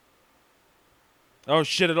 Oh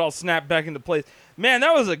shit, it all snapped back into place. Man,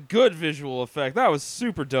 that was a good visual effect. That was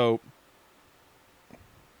super dope.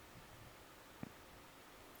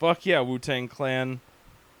 Fuck yeah, Wu-Tang Clan.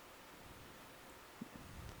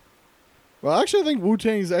 Well, actually, I think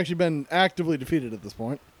Wu-Tang's actually been actively defeated at this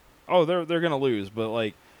point. Oh, they're gonna lose, but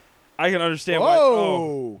like, I can understand why. Oh,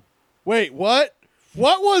 Oh. Wait, what?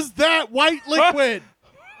 What was that white liquid?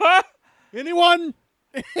 Anyone?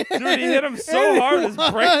 dude, he hit him so hard his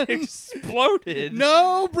brain Anyone? exploded.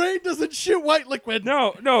 No, brain doesn't shoot white liquid.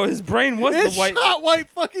 no, his brain was It's the white. not white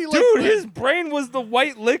fucking liquid. Dude, his brain was the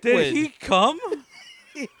white liquid. Did he come?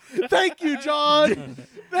 Thank you, John.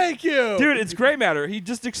 Thank you. Dude, it's gray matter. He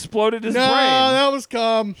just exploded his no, brain. that was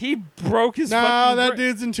cum. He broke his No, fucking that brain.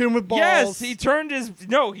 dude's in tune with balls. Yes, he turned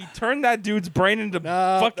that dude's brain into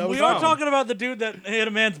No, fucking that was We are dumb. talking about the dude that hit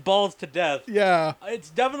a man's balls to death. Yeah. It's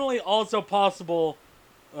definitely also possible.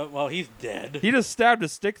 Well, he's dead. He just stabbed a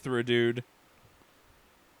stick through a dude.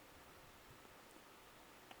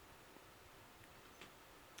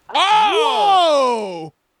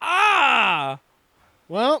 Oh! Whoa! Ah!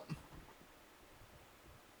 Well,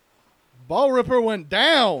 Ball Ripper went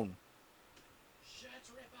down.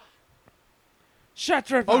 Shut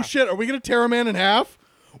your Oh shit, are we gonna tear a man in half?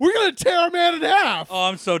 We're gonna tear a man in half! Oh,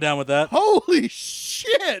 I'm so down with that. Holy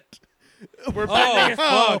shit! We're Oh, back.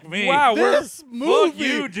 fuck me. Wow, This movie. Fuck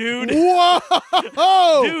you, dude.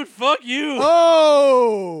 Whoa! Dude, fuck you.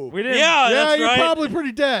 Oh! We didn't. Yeah, yeah, that's you're right. probably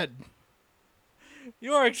pretty dead.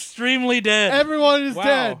 You are extremely dead. Everyone is Wow.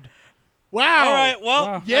 dead. Wow. All right, well,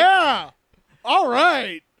 Wow. Yeah. All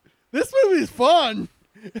right. This movie's fun.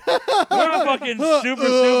 we're fucking super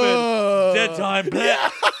stupid. Dead time.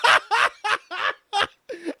 Bleh.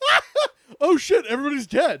 Oh shit! Everybody's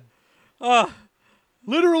dead.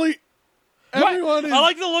 Literally, everyone is. I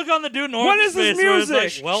like the look on the dude in What Orange's is this face where it's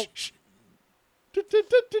music? Like, well,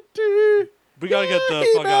 Do-do-do-do-do. we gotta get the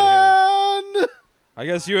fuck out He-Man. I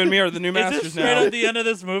guess you and me are the new of here. Is masters this straight now. at the end of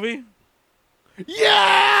this movie?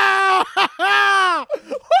 Yeah! Woohoo!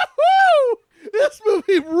 This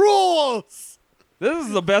movie rules. This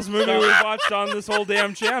is the best movie we've watched on this whole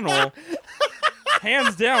damn channel.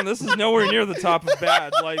 Hands down, this is nowhere near the top of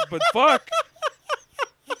bad. Like, but fuck.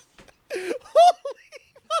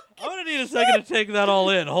 I'm gonna need a second to take that all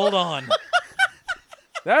in. Hold on.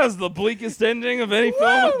 That is the bleakest ending of any film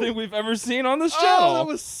I think we've ever seen on this channel. Oh, that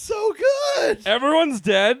was so good. Everyone's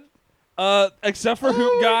dead, except for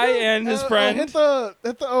Hoop Guy and his friend. Hit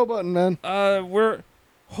the O button, man.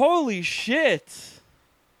 Holy shit.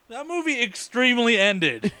 That movie extremely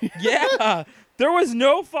ended. Yeah. There was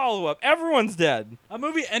no follow-up. Everyone's dead. That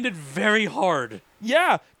movie ended very hard.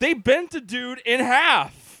 Yeah. They bent a dude in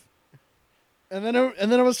half. And then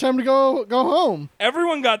it was time to go home.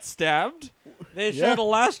 Everyone got stabbed. They showed a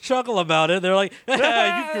last chuckle about it. They're like, you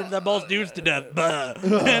turned that ball's dudes to death. Bah.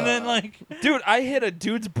 And then, like... Dude, I hit a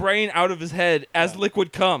dude's brain out of his head as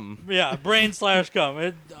liquid cum. Yeah,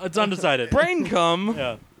 brain/cum. It's undecided. Brain cum.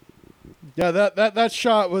 Yeah. Yeah, that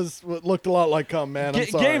shot looked a lot like cum, man. I'm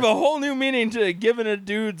sorry. Gave a whole new meaning to giving a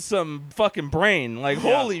dude some fucking brain. Like,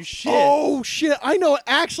 holy shit. Oh, shit. I know it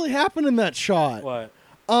actually happened in that shot. What?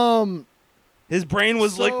 His brain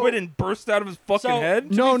was liquid and burst out of his fucking head?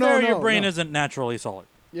 No, your brain isn't naturally solid.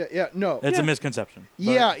 Yeah, no. It's a misconception.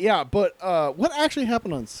 But what actually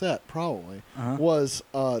happened on set probably was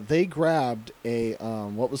they grabbed a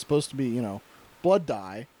what was supposed to be, blood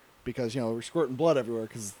dye because, we're squirting blood everywhere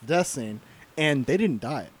because it's the death scene, and they didn't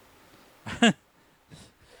dye it.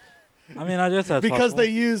 I mean, I guess that's because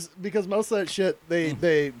possible. because most of that shit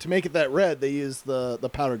they to make it that red they use the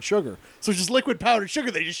powdered sugar. So it's just liquid powdered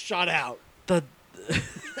sugar they just shot out.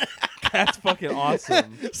 That's fucking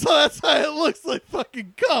awesome. So that's how it looks like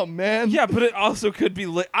fucking cum, man. Yeah, but it also could be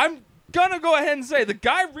I'm gonna go ahead and say the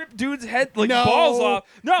guy ripped dude's head balls off.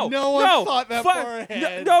 No one thought that far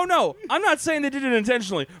ahead. No. I'm not saying they did it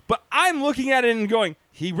intentionally, but I'm looking at it and going,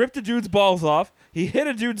 he ripped a dude's balls off. He hit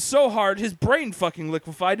a dude so hard his brain fucking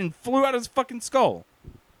liquefied and flew out his fucking skull.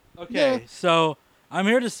 Okay, so I'm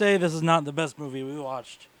here to say this is not the best movie we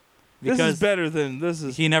watched. This is better than this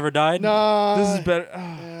is. He Never Died? No. This is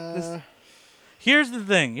better. Here's the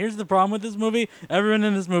thing. Here's the problem with this movie. Everyone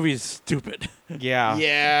in this movie is stupid. Yeah.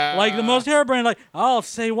 Yeah. Like the most harebrained, like, I'll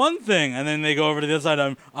say one thing, and then they go over to the other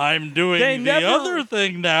side. I'm doing the other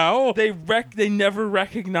thing now. They never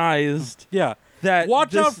recognized. Yeah. That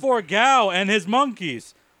Watch out for Gao and his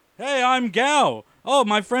monkeys. Hey, I'm Gao. Oh,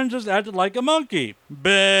 my friend just acted like a monkey.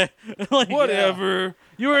 Bleh. Like, whatever.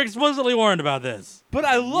 You were explicitly warned about this. But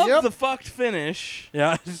I love the fucked finish.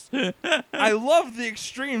 Yeah. I love the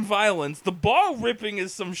extreme violence. The ball ripping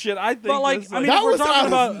is some shit I think. But like, is, I mean, that if we're was talking out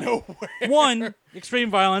about of nowhere. one,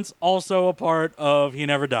 extreme violence, also a part of He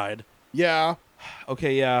Never Died. Yeah.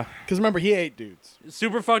 okay, yeah. Because remember, he ate dudes.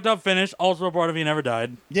 Super fucked up finish, also a part of He Never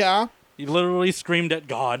Died. Yeah. He literally screamed at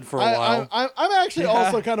God for a while. I'm actually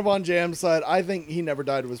also kind of on Jam's side. I think He Never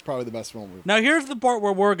Died was probably the best film we've. Now here's the part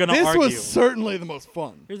where we're gonna This argue. was certainly the most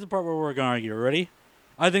fun. Here's the part where we're gonna argue. Ready?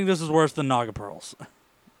 I think this is worse than Naga Pearls.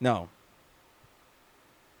 No.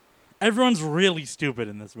 Everyone's really stupid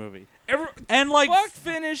in this movie. And fucked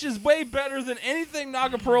finish is way better than anything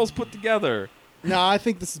Naga Pearls put together. No, I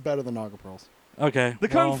think this is better than Naga Pearls. Okay. The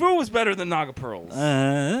Kung Fu was better than Naga Pearls.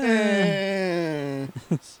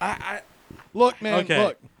 Look, man.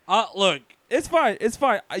 Okay. Look. It's fine. It's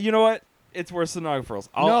fine. You know what? It's worse than Naga Pearls.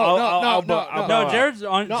 No, Jared's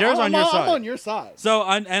on your side. I'm on your side. So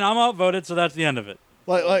and I'm outvoted, so that's the end of it.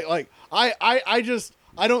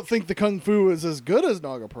 I don't think the Kung Fu is as good as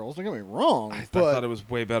Naga Pearls. Don't get me wrong. I thought it was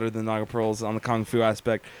way better than Naga Pearls on the Kung Fu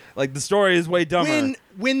aspect. Like, the story is way dumber.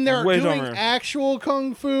 When they're Way doing dumber. actual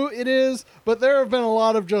Kung Fu, it is. But there have been a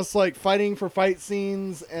lot of just, like, fighting for fight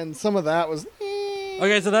scenes, and some of that was...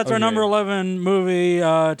 Okay, so that's our number 11 movie,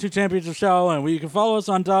 Two Champions of Shaolin. You can follow us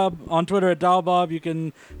on Twitter at DialBob. You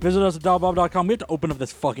can visit us at dialbob.com. We have to open up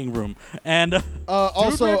this fucking room. And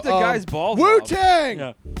also, ripped the guy's balls Wu off. Tang!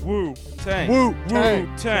 yeah. Wu Tang. Wu Tang.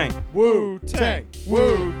 Tang. Tang. Wu Tang.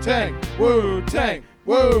 Wu Tang. Wu Tang.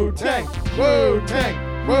 Wu Tang. Wu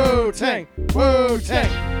Tang. Wu Tang. Wu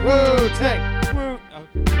Tang. Wu Tang.